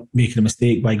ended up making a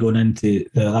mistake by going into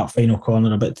that final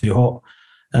corner a bit too hot.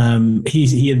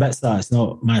 He admits that. It's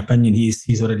not my opinion.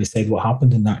 He's already said what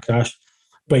happened in that crash,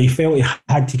 but he felt he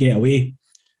had to get away.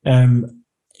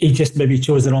 He just maybe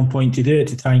chose the wrong point to do it,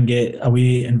 to try and get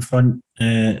away in front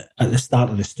at the start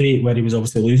of the straight, where he was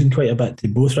obviously losing quite a bit to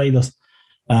both riders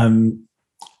that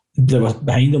were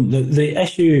behind him. The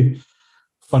issue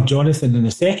for Jonathan in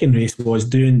the second race was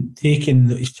taking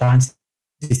his chances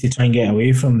to try and get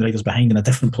away from the riders behind in a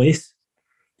different place.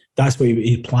 That's what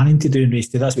he was planning to do in race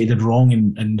two. That's what he did wrong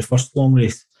in the first long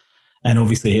race. And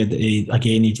obviously,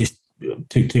 he just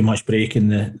took too much break in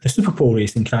the Super Pole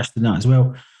race and crashed in that as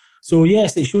well. So,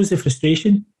 yes, it shows the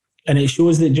frustration, and it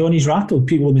shows that Johnny's rattled.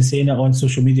 People have been saying it on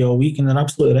social media all week, and they're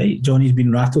absolutely right. Johnny's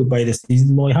been rattled by this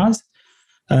season. Well, he has.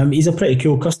 He's a pretty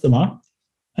cool customer.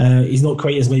 He's not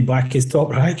quite as laid back as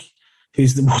Toprak,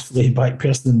 who's the most laid back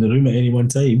person in the room at any one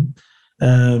time,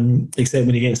 except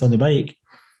when he gets on the bike.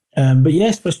 But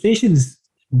yes, frustrations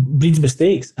breeds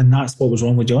mistakes, and that's what was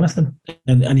wrong with Jonathan.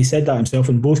 And he said that himself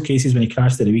in both cases. When he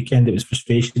crashed at the weekend, it was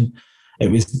frustration, it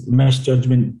was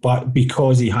misjudgment, but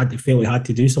because he felt he had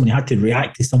to do something, he had to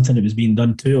react to something that was being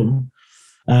done to him,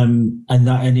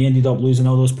 and he ended up losing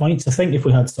all those points. I think if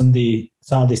we had Saturday,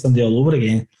 Sunday all over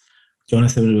again,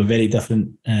 Jonathan would have a very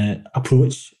different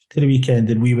approach to the weekend,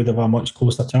 and we would have a much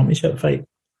closer championship fight.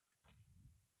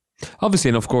 Obviously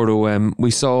enough, Gordo, we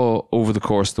saw over the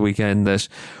course of the weekend that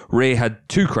Ray had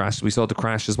two crashes. We saw the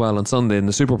crash as well on Sunday in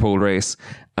the Super Pole race.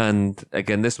 And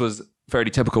again, this was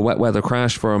fairly typical wet weather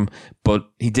crash for him, but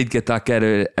he did get that get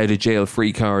out of jail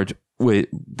free card with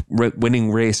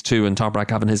winning race two and Toprak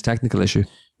having his technical issue.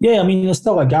 Yeah, I mean, there's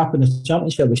still a gap in the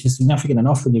championship, which is significant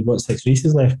enough when you've got 6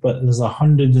 races left, but there's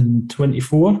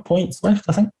 124 points left,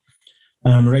 I think,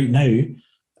 right now,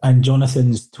 and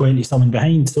Jonathan's 20-something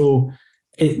behind. So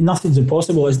nothing's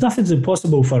impossible. Nothing's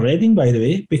impossible for Reading, by the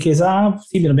way, because I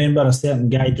seem to remember a certain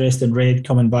guy dressed in red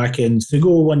coming back in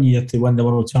Sugo one year to win the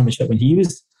World Championship when he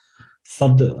was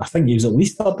third. I think he was at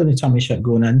least third in the championship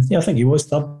going in. Yeah, I think he was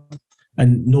third,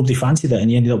 and nobody fancied it,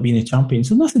 and he ended up being a champion.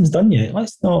 So nothing's done yet.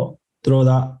 Let's not draw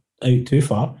that out too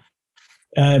far.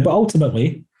 But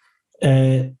ultimately,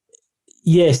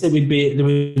 yes, it would be there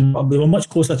would be a much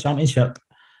closer championship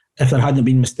if there hadn't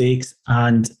been mistakes,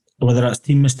 and whether that's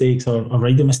team mistakes or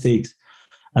rider mistakes.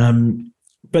 But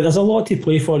there's a lot to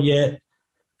play for yet.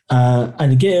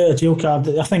 And get out of jail card,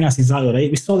 I think that's exactly right.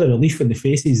 We saw the relief in the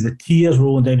faces, the tears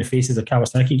rolling down the faces of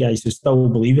Kawasaki guys who still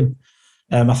believing.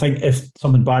 I think if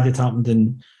something bad had happened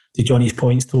to Johnny's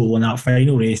points total in that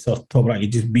final race, or Toprak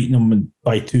had just beaten him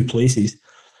by 2 places,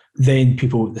 then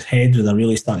people's heads would have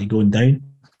really started going down.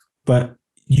 But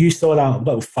you saw that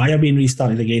little fire being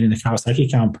restarted again in the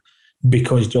Kawasaki camp,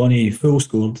 because Johnny full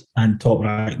scored and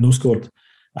Toprak no scored.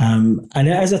 And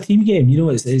it is a team game. You know,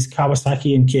 it's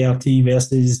Kawasaki and KRT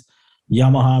versus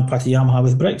Yamaha, Pata Yamaha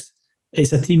with bricks.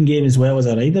 It's a team game as well as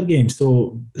a rider game.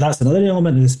 So that's another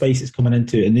element of the spice that's coming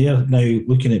into it. And they're now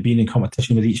looking at being in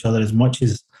competition with each other as much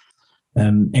as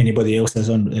anybody else is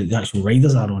on, the actual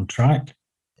riders are on track.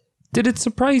 Did it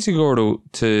surprise you, Gordo,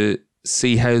 to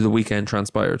see how the weekend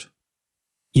transpired?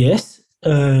 Yes.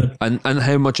 And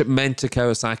how much it meant to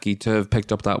Kawasaki to have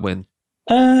picked up that win?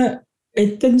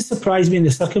 It didn't surprise me in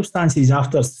the circumstances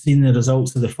after seeing the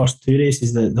results of the first 2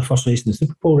 races, the first race and the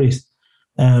Super Pole race.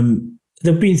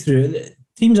 They've been through,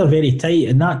 teams are very tight,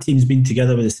 and that team's been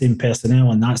together with the same personnel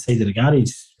on that side of the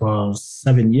garage for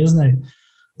 7 years now.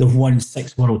 They've won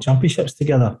 6 World Championships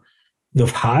together. They've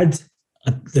had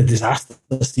the disaster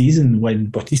season when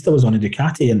Bautista was on a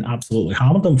Ducati and absolutely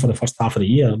hammered them for the first half of the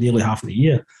year, nearly half of the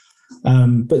year.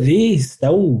 But they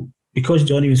still, because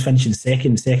Johnny was finishing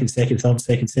second,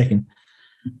 third,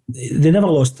 they never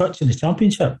lost touch in the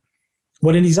championship.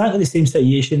 We're in exactly the same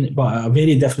situation, but at a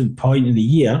very different point in the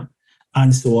year,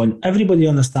 and so on. Everybody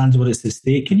understands what is at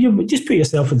stake. Can you just put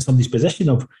yourself in somebody's position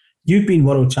of, you've been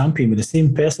world champion with the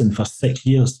same person for 6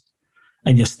 years,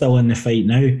 and you're still in the fight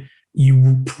now.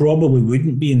 You probably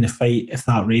wouldn't be in the fight if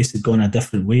that race had gone a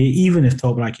different way, even if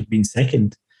Toprak had been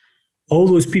second. all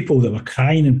those people that were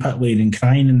crying in pit lane and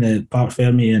crying in the Parc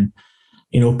Fermé,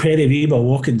 and Perry Weber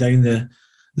walking down the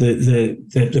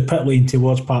pit lane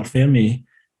towards Parc Fermé,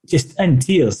 just in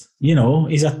tears.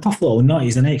 He's a tough little nut.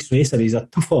 He's an ex-racer. He's a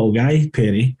tough little guy,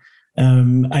 Perry,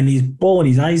 and he's bawling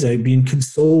his eyes out, being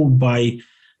consoled by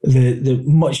the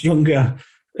much younger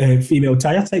female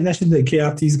tyre technician that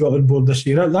KRT's got on board this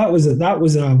year. That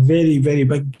was a very, very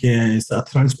big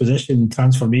sort of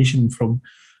transformation from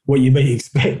what you might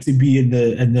expect to be in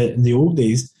the old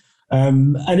days.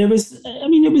 And it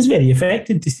was very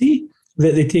affecting to see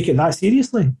that they take it that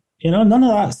seriously. None of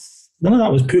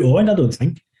that was put on, I don't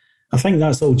think. I think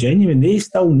that's all genuine. They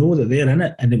still know that they're in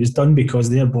it, and it was done because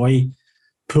their boy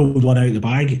pulled one out of the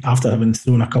bag after having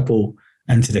thrown a couple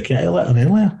into the kettle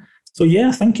earlier. So yeah,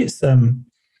 I think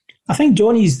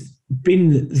Johnny's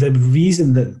been the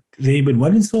reason that they've been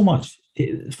winning so much.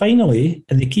 Finally,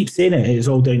 and they keep saying it's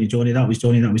all down to Johnny, that was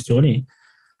Johnny.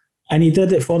 And he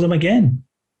did it for them again.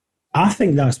 I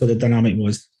think that's what the dynamic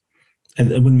was.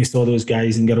 And when we saw those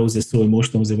guys and girls as so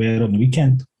emotional as they were on the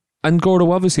weekend. And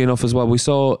Gordo, obviously enough as well, we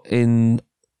saw in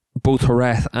both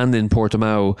Jerez and in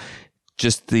Portimao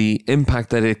just the impact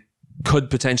that it could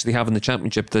potentially have in the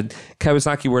championship, that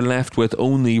Kawasaki were left with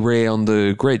only Ray on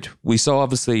the grid. We saw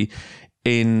obviously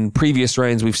in previous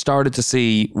rounds, we've started to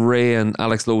see Ray and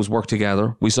Alex Lowes work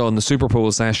together. We saw in the Super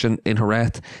Pole session in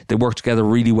Jerez, they worked together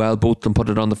really well. Both of them put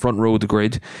it on the front row of the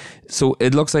grid. So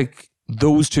it looks like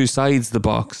those two sides of the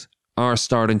box are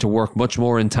starting to work much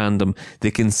more in tandem.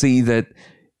 They can see that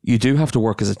you do have to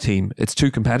work as a team. It's too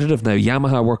competitive now.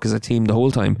 Yamaha work as a team the whole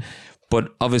time.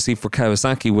 But obviously for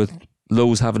Kawasaki, with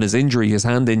Lowes having his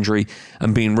hand injury,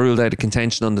 and being ruled out of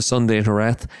contention on the Sunday in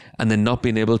Jerez, and then not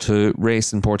being able to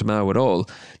race in Portimao at all,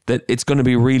 that it's going to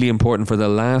be really important for the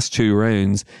last two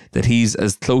rounds that he's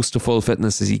as close to full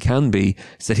fitness as he can be,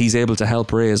 so that he's able to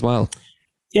help Ray as well.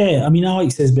 Yeah,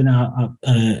 Alex has been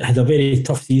had a very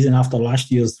tough season after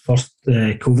last year's first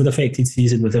COVID-affected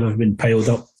season, with everything piled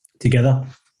up together,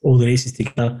 all the races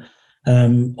together.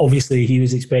 Obviously, he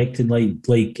was expecting,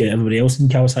 like everybody else in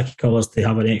Kawasaki colours, to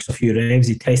have an extra few revs.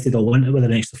 He tested all winter with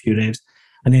an extra few revs,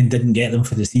 and then didn't get them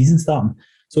for the season starting.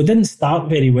 So it didn't start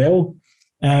very well.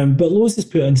 But Lowes has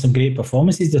put in some great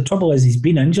performances. The trouble is he's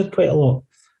been injured quite a lot,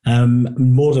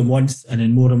 more than once, and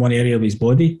in more than one area of his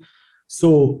body.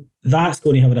 So that's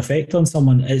going to have an effect on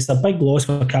someone. It's a big loss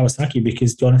for Kawasaki,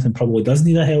 because Jonathan probably does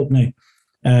need a help now.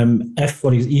 If,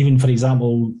 for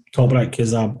example, Toprak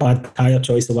is a bad tyre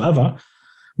choice or whatever,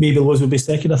 maybe Lowes would be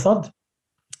second or third.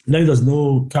 Now there's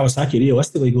no Kawasaki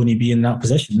realistically going to be in that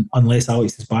position unless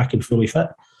Alex is back and fully fit.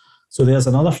 So there's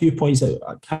another few points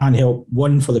that can help.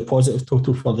 One, for the positive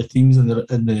total for the teams in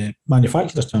the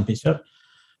Manufacturers' Championship,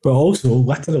 but also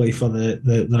literally for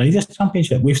the Riders'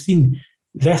 Championship. We've seen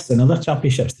this and other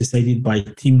championships decided by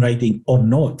team riding or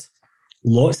not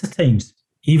lots of times.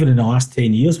 Even in the last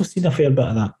 10 years, we've seen a fair bit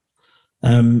of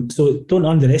that. So don't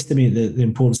underestimate the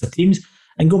importance of teams.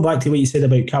 And going back to what you said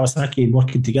about Kawasaki and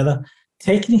working together,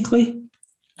 technically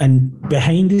and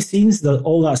behind the scenes,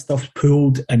 all that stuff's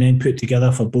pulled and then put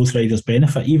together for both riders'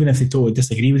 benefit, even if they totally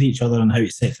disagree with each other on how to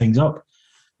set things up.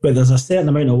 But there's a certain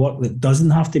amount of work that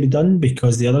doesn't have to be done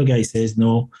because the other guy says,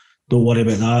 no, don't worry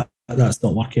about that, that's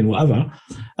not working, whatever.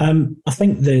 I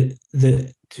think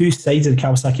the two sides of the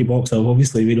Kawasaki box,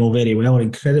 obviously we know very well, are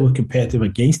incredibly competitive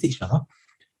against each other,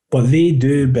 but they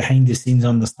do behind the scenes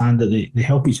understand that they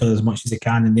help each other as much as they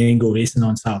can and then go racing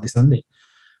on Saturday, Sunday.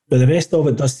 But the rest of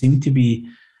it does seem to be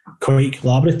quite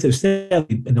collaborative.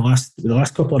 Certainly in the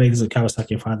last couple of riders of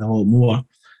Kawasaki have had a lot more.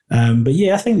 But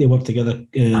yeah, I think they work together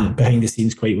behind the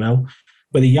scenes quite well.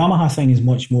 But the Yamaha thing is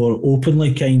much more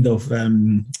openly kind of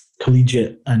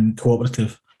collegiate and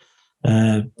cooperative.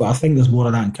 But I think there's more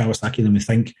of that in Kawasaki than we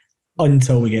think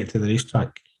until we get to the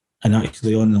racetrack and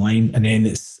actually on the line, and then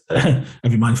it's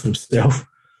every man for himself.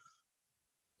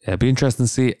 Yeah, it'd be interesting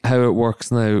to see how it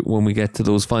works now when we get to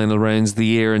those final rounds of the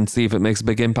year and see if it makes a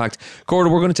big impact. Gordo,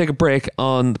 we're going to take a break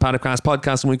on the Paddockcast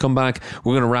podcast. When we come back,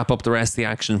 we're going to wrap up the rest of the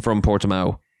action from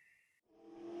Portimao.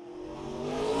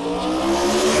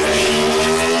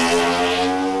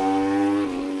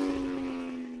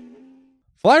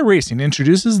 Fly Racing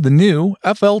introduces the new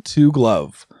FL2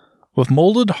 glove. With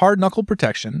molded hard-knuckle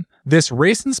protection, this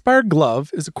race-inspired glove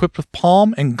is equipped with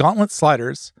palm and gauntlet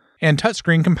sliders and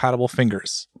touchscreen-compatible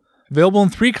fingers. Available in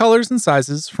 3 colors and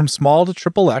sizes from small to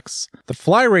XXX, the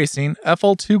Fly Racing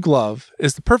FL2 glove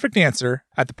is the perfect answer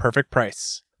at the perfect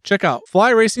price. Check out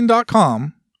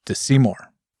flyracing.com to see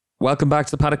more. Welcome back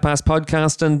to the Paddock Pass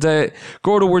podcast. And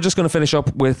Gordo, we're just going to finish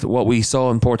up with what we saw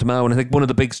in Portimao. And I think one of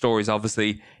the big stories,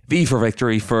 obviously, V for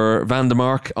victory for Van der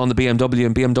Mark on the BMW,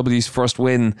 and BMW's first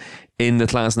win in the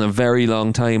class in a very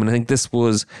long time. And I think this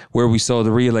was where we saw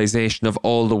the realisation of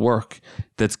all the work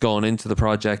that's gone into the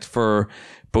project for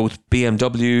both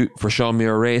BMW, for Sean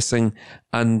Muir Racing,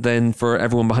 and then for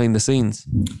everyone behind the scenes.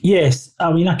 Yes,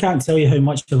 I mean, I can't tell you how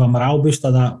much of a morale booster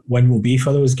that win will be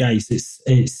for those guys.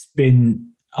 It's been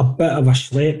a bit of a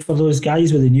schlep for those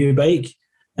guys with the new bike.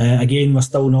 Again, we're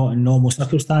still not in normal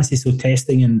circumstances, so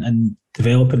testing and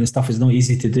developing and stuff is not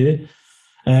easy to do.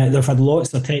 They've had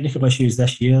lots of technical issues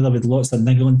this year. They've had lots of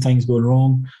niggling things going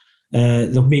wrong.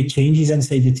 They've made changes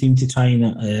inside the team to try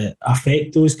and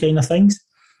affect those kind of things.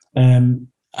 And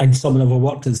some of them have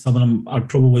worked, and some of them are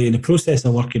probably in the process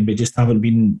of working, but just haven't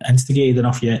been instigated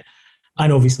enough yet.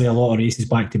 And obviously a lot of races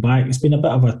back to back. It's been a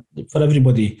bit of for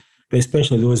everybody, but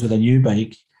especially those with a new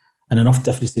bike and enough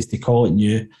differences to call it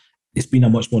new, it's been a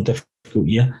much more difficult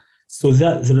year. So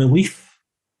that the relief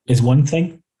is one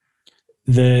thing.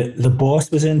 The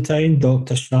boss was in town,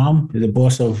 Dr. Schramm, the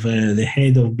boss of the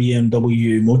head of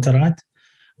BMW Motorrad,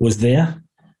 was there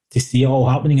to see it all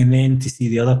happening, and then to see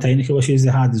the other technical issues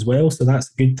they had as well. So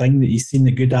that's a good thing that he's seen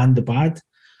the good and the bad.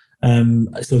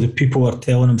 So the people are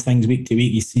telling him things week to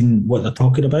week. He's seen what they're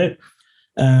talking about.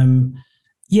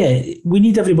 Yeah, we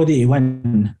need everybody to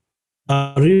win.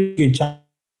 A really good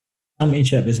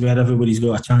championship is where everybody's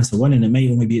got a chance of winning. It might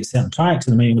only be at certain tracks,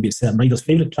 and it might only be at certain riders'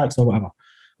 favourite tracks or whatever.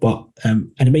 But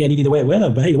and it might need the wet weather,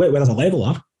 but hey, the wet weather's a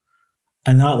leveller,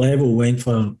 and that level went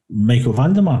for Michael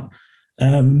van der Mark.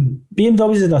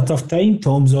 BMW's had a tough time.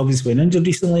 Tom's obviously been injured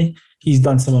recently. He's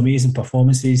done some amazing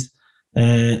performances,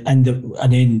 and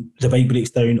then the bike breaks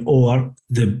down or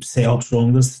the setup's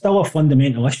wrong. There's still a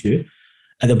fundamental issue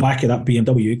at the back of that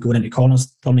BMW going into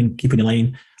corners, turning, keeping the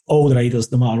line. All the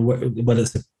riders, no matter whether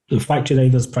it's the factory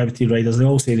riders, privateer riders, they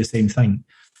all say the same thing.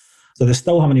 So they're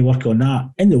still having to work on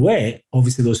that. In the wet,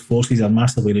 obviously those forces are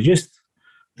massively reduced.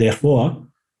 Therefore,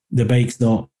 the bike's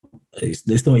not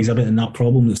exhibiting that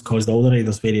problem that's caused all the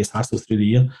riders various hassles through the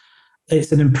year.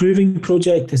 It's an improving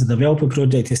project, it's a developing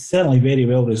project, it's certainly very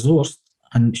well resourced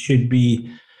and should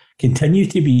continue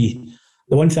to be.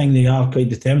 The one thing they are quite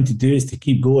determined to do is to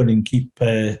keep going and keep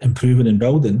improving and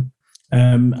building.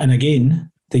 And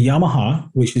again, the Yamaha,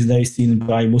 which is now seen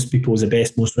by most people as the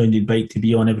best, most rounded bike to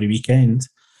be on every weekend,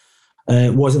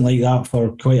 wasn't like that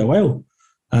for quite a while.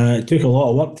 It took a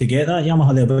lot of work to get that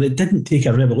Yamaha there, but it didn't take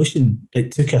a revolution.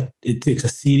 It took a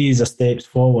series of steps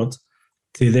forward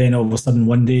to then all of a sudden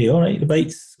one day, all right, the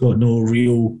bike's got no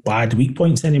real bad weak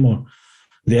points anymore.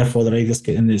 Therefore, the riders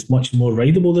get in, it's much more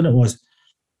rideable than it was.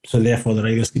 So therefore, the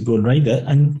riders could go and ride it.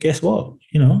 And guess what?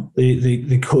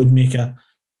 They could make they're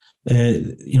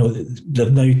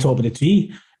now top of the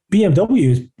tree. BMW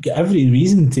has got every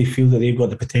reason to feel that they've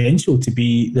got the potential to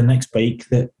be the next bike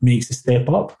that makes a step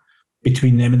up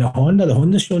between them and the Honda. The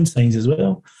Honda's shown signs as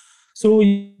well. So,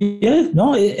 yeah,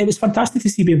 no, it was fantastic to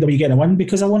see BMW getting a win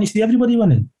because I want to see everybody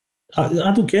winning.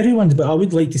 I don't care who wins, but I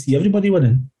would like to see everybody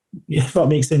winning, if that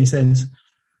makes any sense.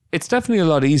 It's definitely a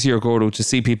lot easier, Gordo, to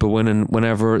see people winning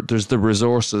whenever there's the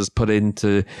resources put in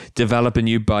to develop a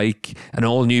new bike, an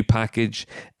all-new package,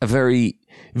 a very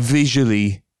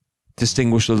visually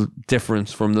distinguishable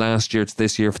difference from last year to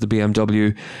this year for the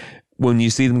BMW. When you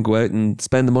see them go out and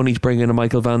spend the money to bring in a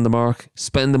Michael van der Mark,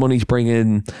 spend the money to bring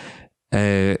in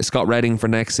Scott Redding for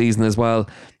next season as well,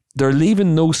 they're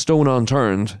leaving no stone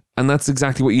unturned, and that's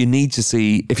exactly what you need to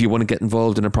see if you want to get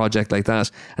involved in a project like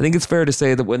that. I think it's fair to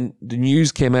say that when the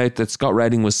news came out that Scott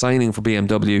Redding was signing for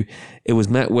BMW, it was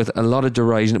met with a lot of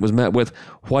derision. It was met with,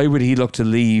 why would he look to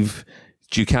leave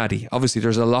Ducati? Obviously,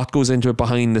 there's a lot goes into it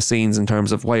behind the scenes in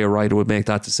terms of why a rider would make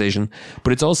that decision,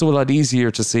 but it's also a lot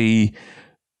easier to see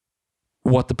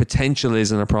what the potential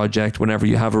is in a project whenever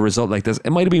you have a result like this.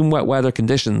 It might have been wet weather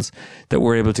conditions that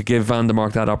were able to give van der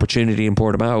Mark that opportunity in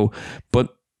Portimao,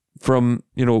 but from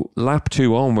lap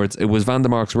 2 onwards, it was van der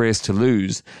Mark's race to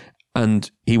lose,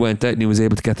 and he went out and he was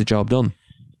able to get the job done.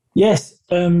 Yes,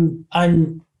 and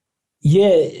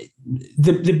yeah,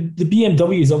 the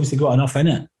BMW has obviously got enough in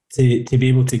it to be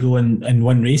able to go and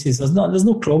win races. There's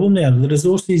no problem there. The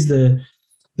resources, the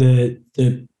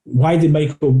why did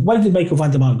Michael van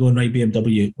der Mark go and ride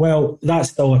BMW? Well, that's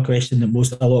still a question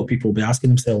that a lot of people will be asking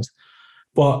themselves.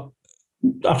 But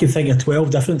I can think of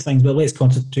 12 different things, but let's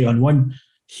concentrate on one.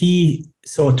 He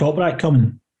saw Toprak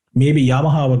coming. Maybe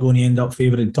Yamaha were going to end up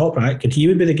favouring Toprak, and he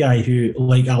would be the guy who,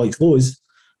 like Alex Lowes,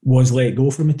 was let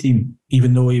go from the team,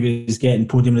 even though he was getting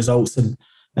podium results and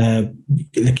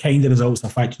the kind of results a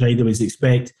factory rider would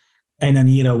expect in an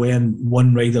era when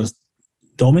one rider's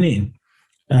dominating.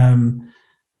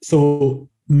 So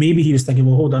maybe he was thinking,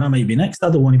 well, hold on, I might be next. I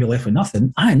don't want to be left with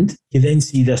nothing. And you then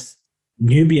see this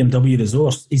new BMW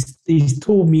resource. He's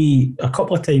told me a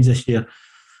couple of times this year,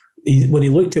 when he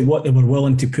looked at what they were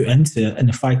willing to put into it and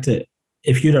the fact that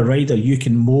if you're a rider, you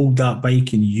can mould that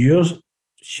bike in your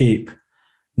shape,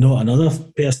 not another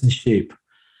person's shape.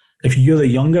 If you're the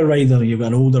younger rider and you've got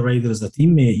an older rider as a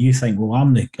teammate, you think, well,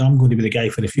 I'm going to be the guy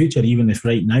for the future, even if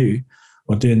right now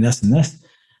we're doing this and this.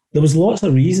 There was lots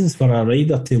of reasons for a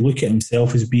rider to look at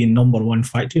himself as being number one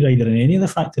factory rider in any of the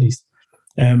factories.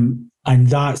 And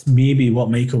that's maybe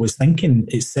what Michael was thinking.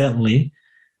 It certainly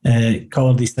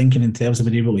coloured his thinking in terms of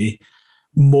being able to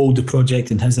mould the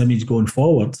project in his image going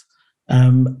forward.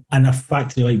 And a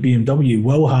factory like BMW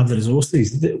will have the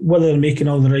resources. Whether they're making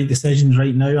all the right decisions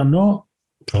right now or not,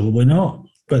 probably not.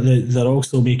 But they're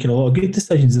also making a lot of good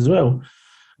decisions as well.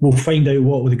 We'll find out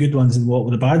what were the good ones and what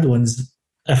were the bad ones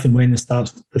if and when the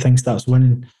thing starts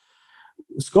winning.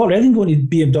 Scott Redding going to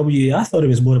BMW, I thought it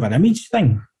was more of an image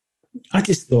thing. I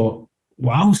just thought,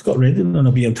 wow, Scott Redding on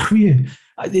a BMW.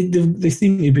 They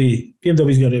seem to be,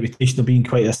 BMW's got a reputation of being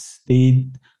quite a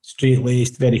staid,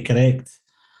 straight-laced, very correct,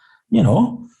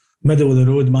 middle of the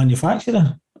road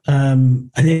manufacturer.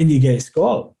 And then you get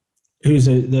Scott, who's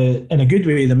in a good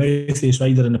way, the mouthiest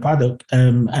rider in the paddock,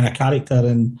 and a character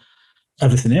and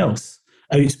everything else.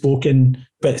 Outspoken,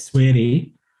 bit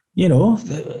sweary, I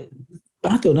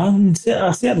don't know.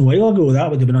 A certain while ago,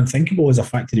 that would have been unthinkable as a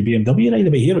factory BMW rider,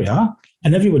 but here we are,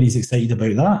 and everybody's excited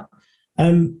about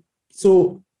that.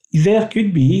 So there are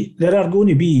going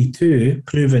to be two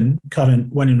proven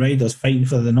current winning riders fighting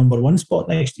for the number one spot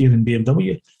next year in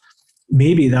BMW.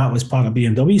 Maybe that was part of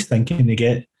BMW's thinking to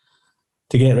get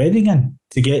Redding in,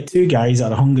 to get two guys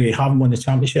that are hungry, haven't won the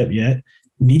championship yet,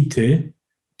 need to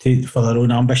for their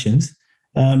own ambitions.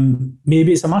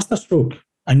 Maybe it's a masterstroke,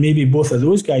 and maybe both of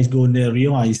those guys go in there and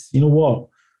realise, you know what,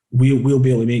 we'll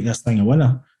be able to make this thing a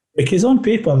winner. Because on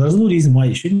paper, there's no reason why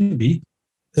it shouldn't be.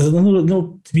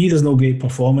 To me, there's no great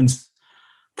performance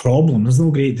problem. There's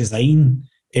no great design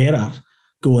error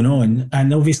going on.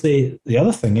 And obviously, the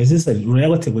other thing is it's a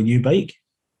relatively new bike.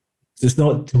 It's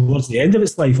not towards the end of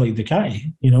its life like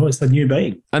Ducati. It's a new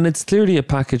bike. And it's clearly a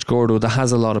package, Gordo, that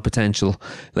has a lot of potential.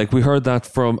 Like, we heard that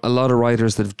from a lot of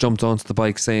riders that have jumped onto the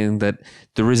bike saying that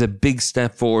there is a big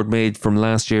step forward made from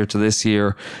last year to this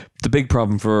year. The big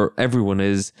problem for everyone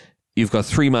is you've got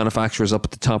three manufacturers up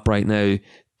at the top right now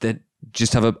that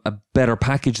just have a better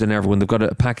package than everyone. They've got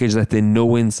a package that they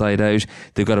know inside out.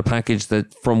 They've got a package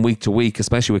that from week to week,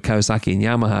 especially with Kawasaki and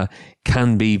Yamaha,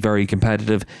 can be very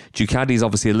competitive. Ducati's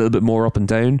obviously a little bit more up and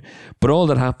down, but all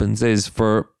that happens is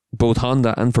for both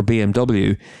Honda and for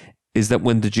BMW is that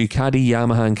when the Ducati,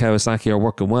 Yamaha and Kawasaki are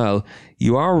working well,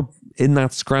 you are in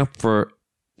that scrap for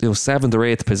 7th or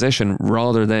 8th position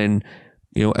rather than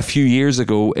a few years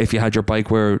ago, if you had your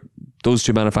bike where those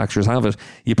two manufacturers have it,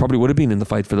 you probably would have been in the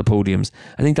fight for the podiums.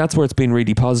 I think that's where it's been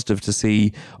really positive to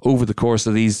see over the course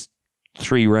of these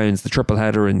 3 rounds, the triple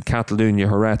header in Catalunya,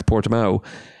 Jerez, Portimao.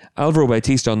 Alvaro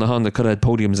Bautista on the Honda could have had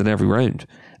podiums in every round.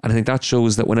 And I think that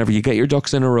shows that whenever you get your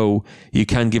ducks in a row, you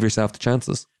can give yourself the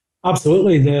chances.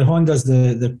 Absolutely. The Honda's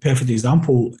the perfect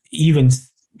example. Even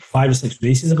 5 or 6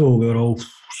 races ago, we were all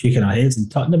shaking our heads and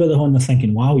talking about the Honda,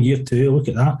 thinking, wow, year 2, look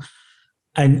at that.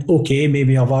 And okay,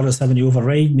 maybe Alvaro's having to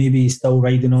override, maybe he's still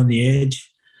riding on the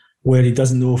edge where he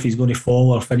doesn't know if he's going to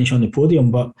fall or finish on the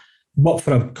podium, but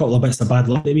for a couple of bits of bad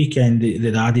luck the weekend,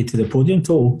 they'd added to the podium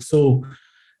total. So,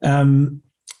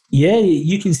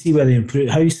 you can see where they improve,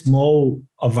 how small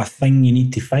of a thing you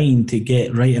need to find to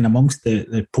get right in amongst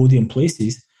the podium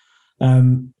places.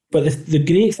 But the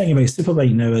great thing about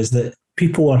Superbike now is that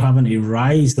people are having to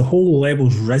rise, the whole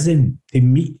level's risen to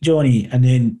meet Johnny and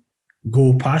then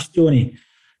go past Johnny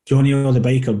or the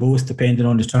bike or both, depending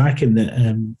on the track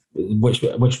and which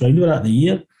round we're at in the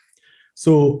year.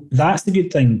 So that's the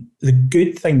good thing. The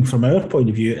good thing from our point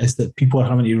of view is that people are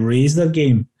having to raise their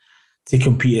game to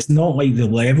compete. It's not like the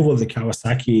level of the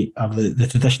Kawasaki of the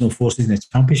traditional forces in the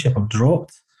championship have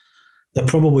dropped. They're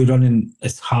probably running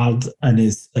as hard and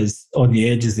as on the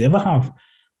edge as they ever have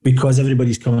because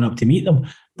everybody's coming up to meet them.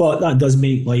 But that does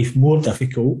make life more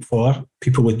difficult for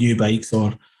people with new bikes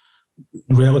or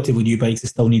relatively new bikes that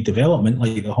still need development,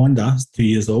 like the Honda is 2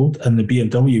 years old and the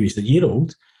BMW is a year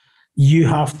old. You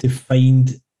have to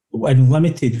find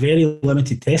very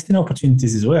limited testing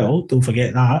opportunities as well. Don't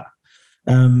forget that.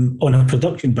 On a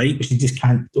production bike, which you just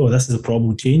can't, this is a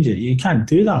problem, change it. You can't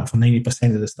do that for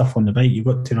 90% of the stuff on the bike. You've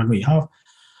got to run what you have.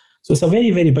 So it's a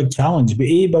very, very big challenge. But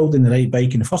A, building the right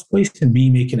bike in the first place, and B,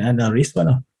 making it into a race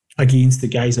winner against the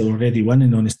guys that are already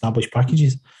winning on established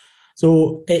packages.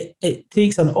 So it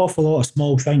takes an awful lot of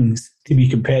small things to be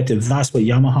competitive. That's what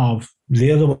Yamaha have.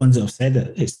 They're the ones that have said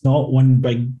it. It's not one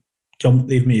big jump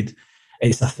they've made.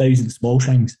 It's 1,000 small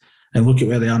things. And look at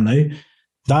where they are now.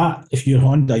 That, if you're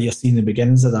Honda, you're seeing the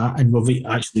beginnings of that, and we've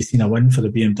actually seen a win for the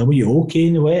BMW. Okay,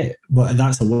 in a way, but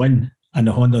that's a win, and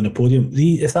the Honda on the podium.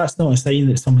 If that's not a sign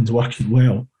that someone's working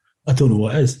well, I don't know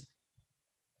what is.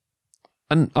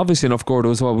 And obviously enough,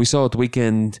 Gordo, as well, we saw at the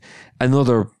weekend,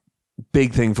 another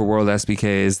big thing for World SBK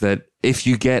is that if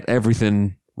you get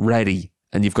everything ready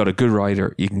and you've got a good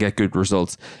rider, you can get good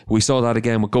results. We saw that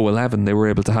again with Go 11. They were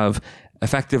able to have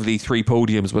effectively 3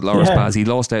 podiums with Loris Baz. He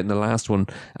lost out in the last one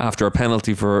after a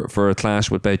penalty for a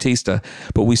clash with Bautista.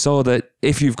 But we saw that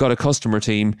if you've got a customer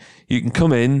team, you can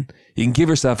come in, you can give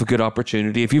yourself a good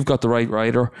opportunity. If you've got the right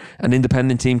rider, an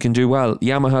independent team can do well.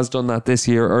 Yamaha has done that this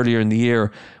year, earlier in the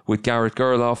year, with Garrett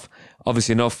Gerloff.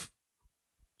 Obviously enough,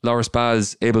 Loris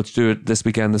Baz able to do it this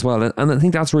weekend as well. And I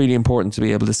think that's really important to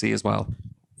be able to see as well.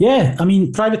 Yeah, I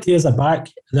mean, privateers are back.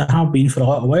 They have been for a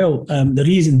little while. The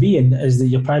reason being is that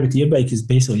your privateer bike is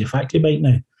basically your factory bike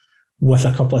now, with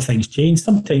a couple of things changed.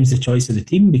 Sometimes the choice of the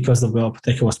team, because they've got a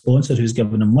particular sponsor who's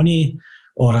giving them money,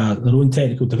 or their own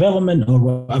technical development, or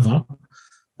whatever.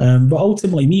 But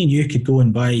ultimately, me and you could go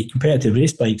and buy competitive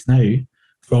race bikes now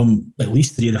from at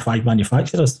least 3 of the 5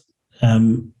 manufacturers.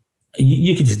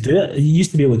 You could just do it. You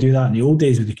used to be able to do that in the old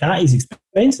days with Ducatis.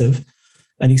 Expensive.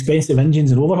 And expensive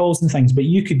engines and overhauls and things, but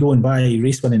you could go and buy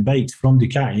race-winning bikes from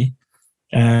Ducati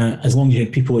as long as you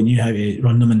had people that knew how to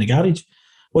run them in the garage.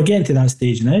 We're getting to that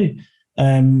stage now.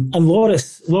 And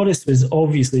Loris was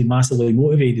obviously massively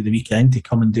motivated the weekend to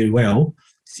come and do well,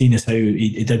 seeing as how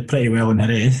he did pretty well in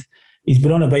Jerez. He's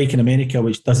been on a bike in America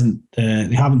which doesn't,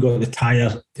 they haven't got the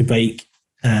tyre to bike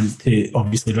to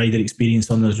obviously rider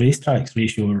experience on those racetracks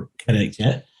ratio correct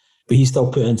yet. But he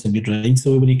still put in some good rides.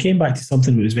 So when he came back to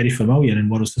something that was very familiar in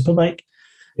World Superbike,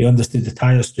 he understood the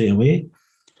tyres straight away.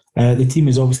 The team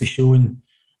is obviously showing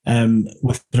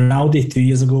with Rinaldi 2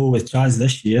 years ago, with Chaz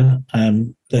this year,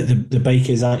 that the bike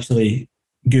is actually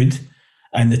good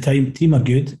and the team are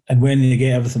good. And when they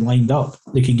get everything lined up,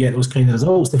 they can get those kind of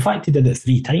results. The fact he did it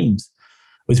 3 times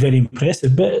was very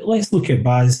impressive. But let's look at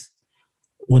Baz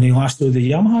when he last rode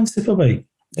the Yamaha Superbike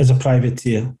as a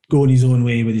privateer, going his own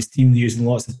way with his team using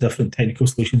lots of different technical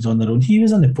solutions on their own. He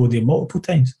was on the podium multiple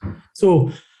times.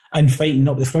 So, and fighting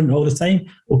up the front all the time.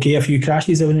 Okay, a few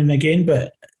crashes every now and again,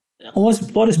 but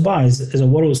Loris Baz is a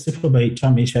World Superbike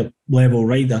Championship level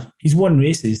rider. He's won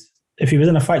races. If he was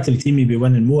in a factory team, he'd be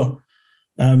winning more.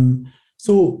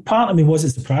 So part of me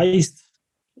wasn't surprised.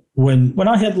 When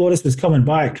I heard Loris was coming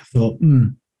back, I thought,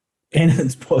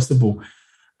 anything's possible.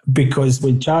 Because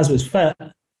when Chaz was fit,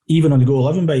 even on the Go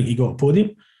 11 bike, he got a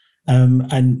podium.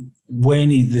 And when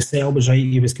the setup was right,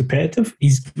 he was competitive.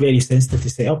 He's very sensitive to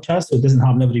setup, Chaz, so it doesn't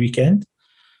happen every weekend.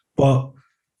 But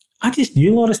I just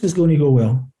knew Loris was going to go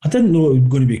well. I didn't know it was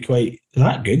going to be quite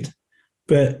that good,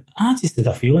 but I just had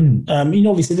a feeling. He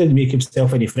obviously didn't make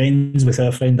himself any friends with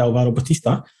our friend Alvaro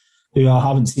Bautista, who I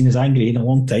haven't seen as angry in a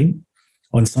long time.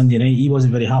 On Sunday night, he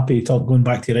wasn't very happy going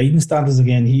back to riding standards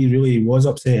again. He really was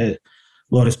upset at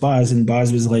Loris Baz, and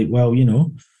Baz was like, well,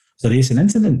 it's a racing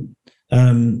incident.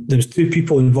 There was 2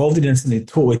 people involved in the incident,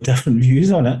 totally different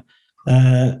views on it.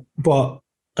 But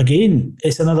again,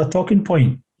 it's another talking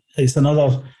point. It's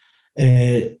another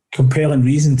compelling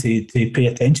reason to pay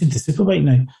attention to Superbike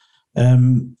now.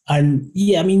 And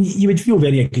yeah, I mean, you would feel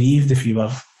very aggrieved if you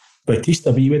were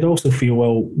Bautista, but you would also feel,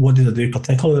 well, what did I do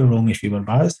particularly wrong if you were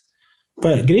Baz?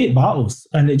 But great battles.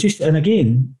 And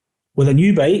again, with a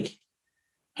new bike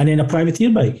and then a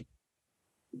privateer bike,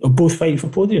 both fighting for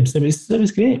podiums. It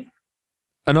was great.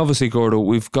 And obviously, Gordo,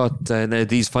 we've got now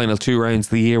these final 2 rounds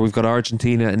of the year. We've got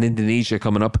Argentina and Indonesia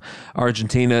coming up.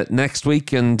 Argentina next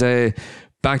week, and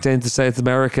back down to South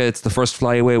America. It's the first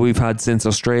flyaway we've had since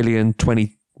Australia in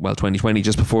 2020,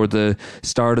 just before the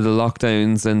start of the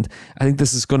lockdowns. And I think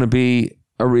this is going to be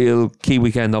a real key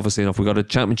weekend, obviously enough. We've got a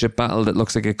championship battle that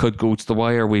looks like it could go to the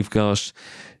wire. We've got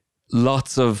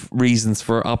lots of reasons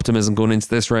for optimism going into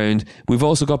this round. We've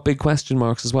also got big question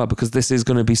marks as well, because this is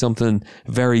going to be something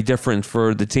very different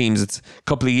for the teams. It's a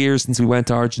couple of years since we went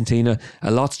to Argentina.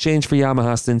 A lot's changed for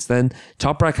Yamaha since then.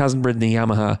 Toprak hasn't ridden a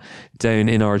Yamaha down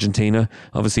in Argentina.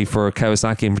 Obviously for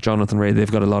Kawasaki and for Jonathan Rea, they've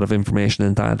got a lot of information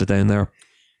and data down there.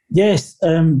 Yes,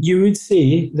 you would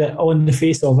say that on the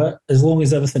face of it, as long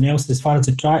as everything else, as far as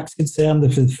the track's concerned,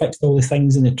 if they've fixed all the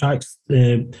things and the track's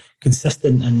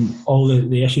consistent and all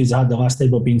the issues I had the last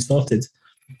time are being sorted,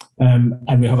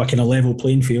 and we have a kind of level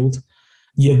playing field,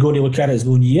 you're going to look at it as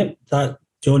going, yep, that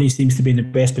Johnny seems to be in the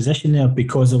best position there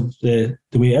because of the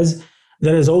way it is.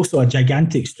 There is also a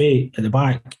gigantic straight at the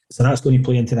back, so that's going to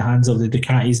play into the hands of the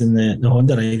Ducatis and the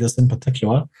Honda riders in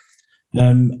particular.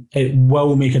 It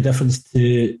will make a difference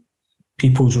to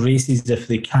people's races if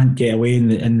they can't get away in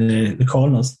the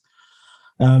corners.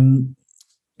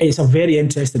 It's a very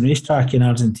interesting racetrack in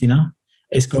Argentina.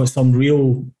 It's got some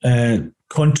real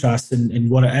contrast in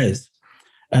what it is.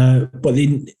 But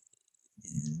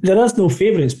there is no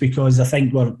favourites because I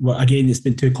think we're again, it's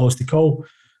been too close to call.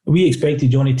 We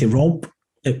expected Johnny to romp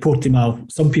at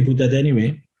Portimao. Some people did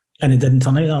anyway, and it didn't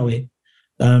turn out that way.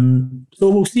 So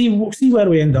we'll see where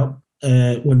we end up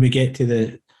when we get to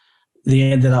the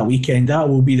end of that weekend. That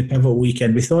will be the pivotal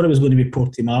weekend. We thought it was going to be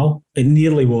Portimao. It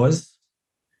nearly was,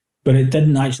 but it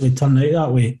didn't actually turn out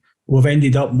that way. We've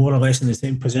ended up more or less in the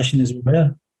same position as we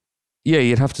were. Yeah,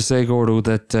 you'd have to say, Gordo,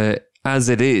 that as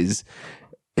it is,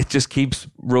 it just keeps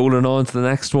rolling on to the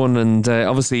next one. And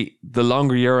obviously, the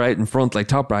longer you're out in front, like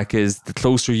Toprak is, the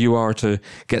closer you are to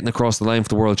getting across the line for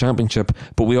the World Championship.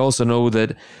 But we also know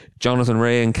that Jonathan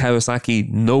Rea and Kawasaki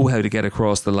know how to get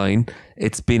across the line.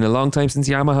 It's been a long time since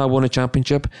Yamaha won a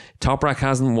championship. Toprak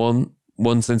hasn't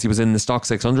won since he was in the Stock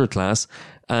 600 class,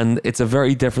 and it's a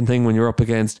very different thing when you're up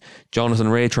against Jonathan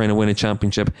Rea trying to win a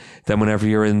championship than whenever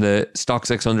you're in the Stock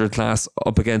 600 class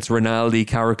up against Rinaldi,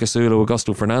 Caricasulo,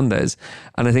 Augusto Fernandez.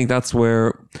 And I think that's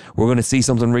where we're going to see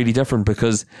something really different,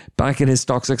 because back in his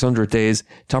Stock 600 days,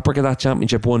 Toprak at that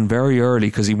championship won very early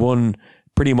because he won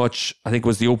pretty much, I think it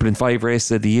was the opening 5 races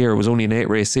of the year. It was only an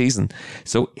 8-race season.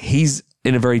 So he's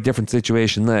in a very different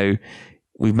situation now.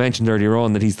 We've mentioned earlier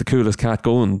on that he's the coolest cat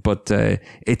going, but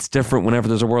it's different whenever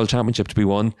there's a world championship to be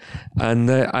won.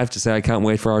 And I have to say, I can't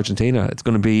wait for Argentina. It's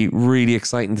going to be really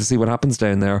exciting to see what happens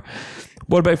down there.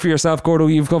 What about for yourself, Gordo?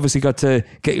 You've obviously got to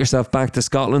get yourself back to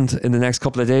Scotland in the next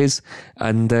couple of days,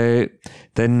 and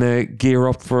then gear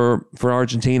up for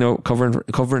Argentina,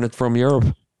 covering it from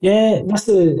Europe. Yeah,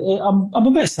 I'm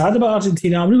a bit sad about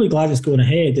Argentina. I'm really glad it's going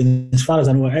ahead, and as far as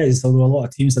I know it is, although a lot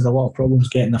of teams had a lot of problems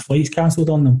getting their flights cancelled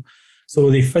on them. So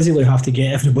they physically have to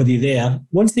get everybody there.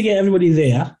 Once they get everybody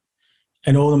there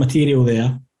and all the material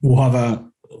there, we'll have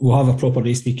a proper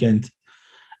race weekend.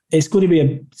 It's going to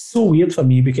be so weird for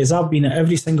me because I've been at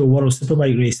every single World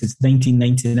Superbike race since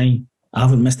 1999. I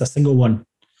haven't missed a single one.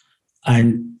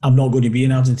 And I'm not going to be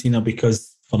in Argentina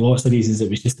because for lots of reasons it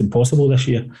was just impossible this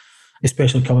year,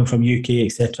 especially coming from UK,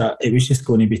 etc. It was just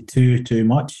going to be too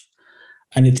much.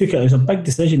 And it was a big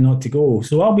decision not to go.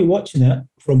 So I'll be watching it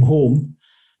from home.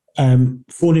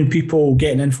 Phoning people,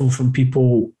 getting info from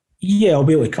people. Yeah, I'll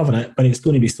be able to cover it, but it's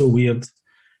going to be so weird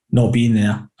not being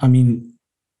there. I mean,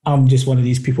 I'm just one of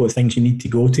these people that thinks you need to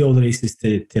go to all the races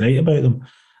to write about them.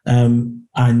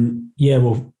 And yeah,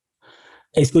 well,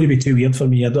 it's going to be too weird for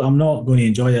me. I'm not going to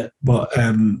enjoy it, but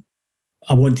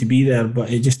I want to be there.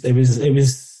 But it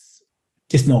was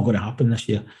just not going to happen this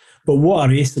year. But what a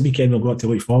race the weekend we've got to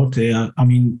look forward to. I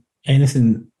mean,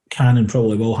 anything can and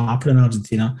probably will happen in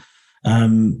Argentina.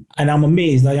 And I'm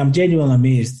amazed. I am genuinely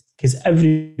amazed because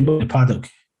everybody in the paddock,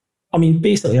 I mean,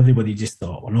 basically everybody just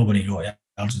thought, we're not going to go to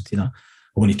Argentina.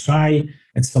 We're going to try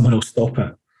and someone will stop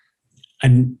it.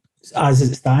 And as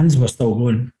it stands, we're still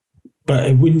going. But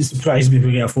it wouldn't surprise me if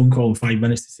we get a phone call in 5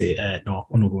 minutes to say, no,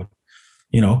 we're not going.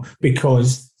 You know,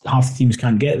 because half the teams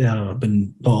can't get there or have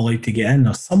been not allowed to get in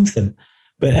or something.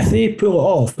 But if they pull it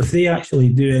off, if they actually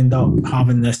do end up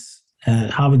having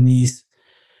these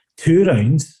 2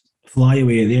 rounds fly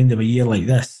away at the end of a year like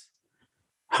this,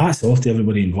 hats off to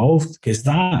everybody involved, because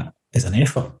that is an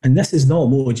effort. And this is not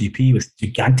MotoGP with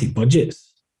gigantic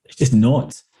budgets. It's just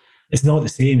not. It's not the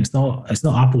same. It's not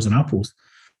apples and apples.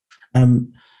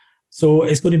 So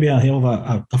it's going to be a hell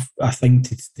of a thing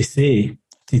to say,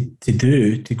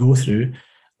 to go through.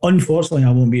 Unfortunately,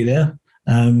 I won't be there.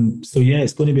 So yeah,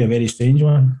 it's going to be a very strange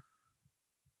one.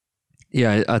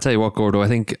 Yeah, I'll tell you what, Gordo, I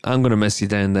think I'm going to miss you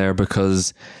down there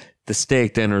because the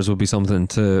steak dinners will be something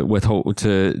to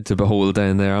behold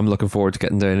down there. I'm looking forward to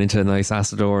getting down into a nice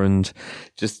Asador and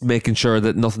just making sure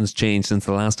that nothing's changed since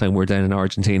the last time we were down in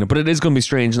Argentina. But it is going to be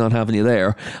strange not having you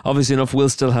there. Obviously enough, we'll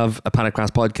still have a Paddock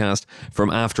Pass podcast from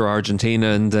after Argentina,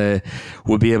 and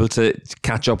we'll be able to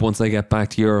catch up once they get back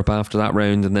to Europe after that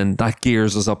round, and then that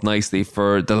gears us up nicely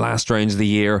for the last round of the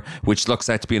year, which looks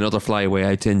set to be another flyaway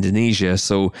out to Indonesia.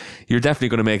 So you're definitely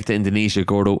going to make it to Indonesia,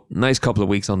 Gordo. Nice couple of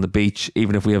weeks on the beach,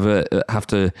 even if we have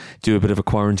to do a bit of a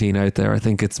quarantine out there. I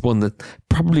think it's one that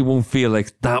probably won't feel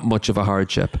like that much of a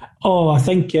hardship. Oh, I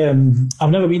think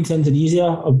I've never been to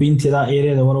Indonesia. I've been to that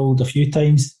area of the world a few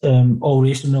times, all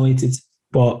racing related.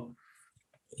 But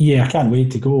yeah, I can't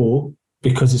wait to go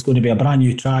because it's going to be a brand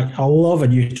new track. I love a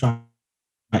new track,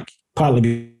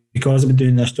 partly because I've been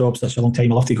doing this job such a long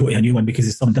time. I love to go to a new one because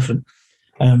it's something different.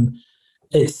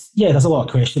 there's a lot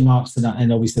of question marks in that,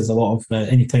 and obviously there's a lot of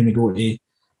anytime we go to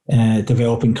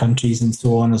developing countries and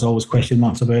so on, there's always question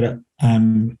marks about it.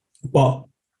 But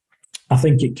I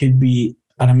think it could be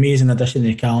an amazing addition to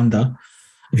the calendar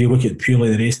if you look at purely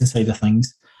the racing side of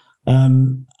things.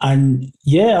 And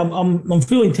yeah, I'm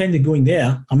fully intended going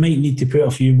there. I might need to put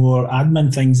a few more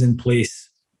admin things in place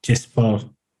just for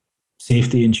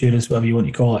safety, insurance, whatever you want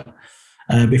to call it,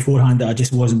 beforehand, that I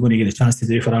just wasn't going to get a chance to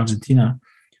do for Argentina.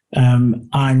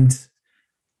 And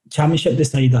championship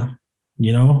decider,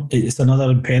 it's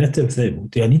another imperative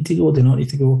that, do I need to go? Do I not need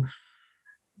to go?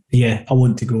 Yeah, I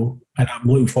want to go, and I'm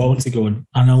looking forward to going.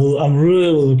 And I'm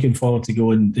really looking forward to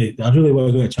going. I really want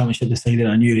to go to a championship decider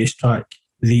at a new racetrack.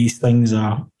 These things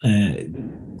are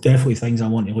definitely things I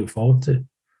want to look forward to.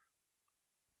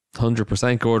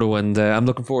 100%, Gordo, and I'm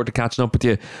looking forward to catching up with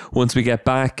you once we get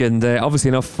back. And obviously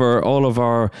enough for all of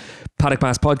our Paddock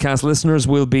Pass podcast listeners,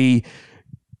 we'll be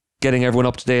getting everyone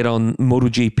up to date on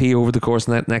MotoGP over the course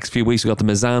of the next few weeks. We've got the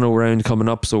Misano round coming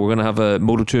up, so we're going to have a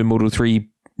Moto2 and Moto3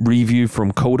 review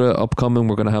from Coda upcoming.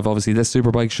 We're going to have obviously this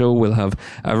Superbike show. We'll have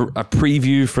a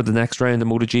preview for the next round of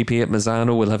MotoGP at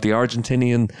Misano. We'll have the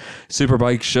Argentinian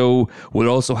Superbike show. We'll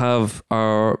also have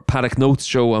our Paddock Notes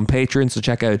show on Patreon, so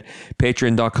check out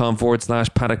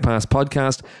patreon.com/Paddock Pass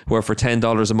podcast, where for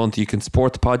 $10 a month you can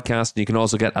support the podcast, and you can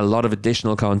also get a lot of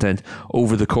additional content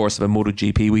over the course of a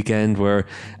MotoGP weekend where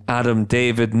Adam,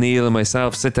 David, Neil and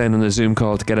myself sit down on a Zoom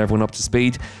call to get everyone up to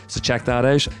speed. So check that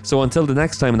out. So until the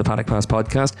next time in the Paddock Pass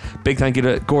podcast, big thank you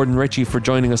to Gordon Ritchie for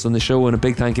joining us on the show, and a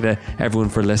big thank you to everyone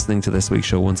for listening to this week's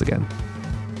show once again.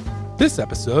 This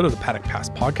episode of the Paddock Pass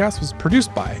podcast was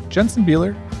produced by Jensen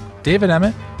Beeler, David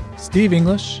Emmett, Steve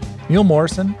English, Neil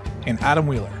Morrison, and Adam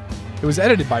Wheeler. It was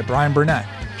edited by Brian Burnett.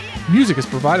 Music is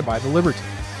provided by The Libertines.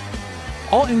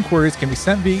 All inquiries can be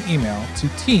sent via email to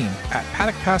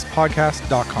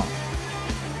team@paddockpasspodcast.com.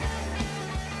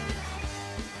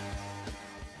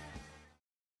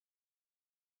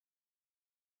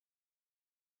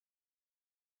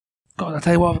 God, I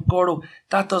tell you what, Gordo,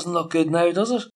 that doesn't look good now, does it?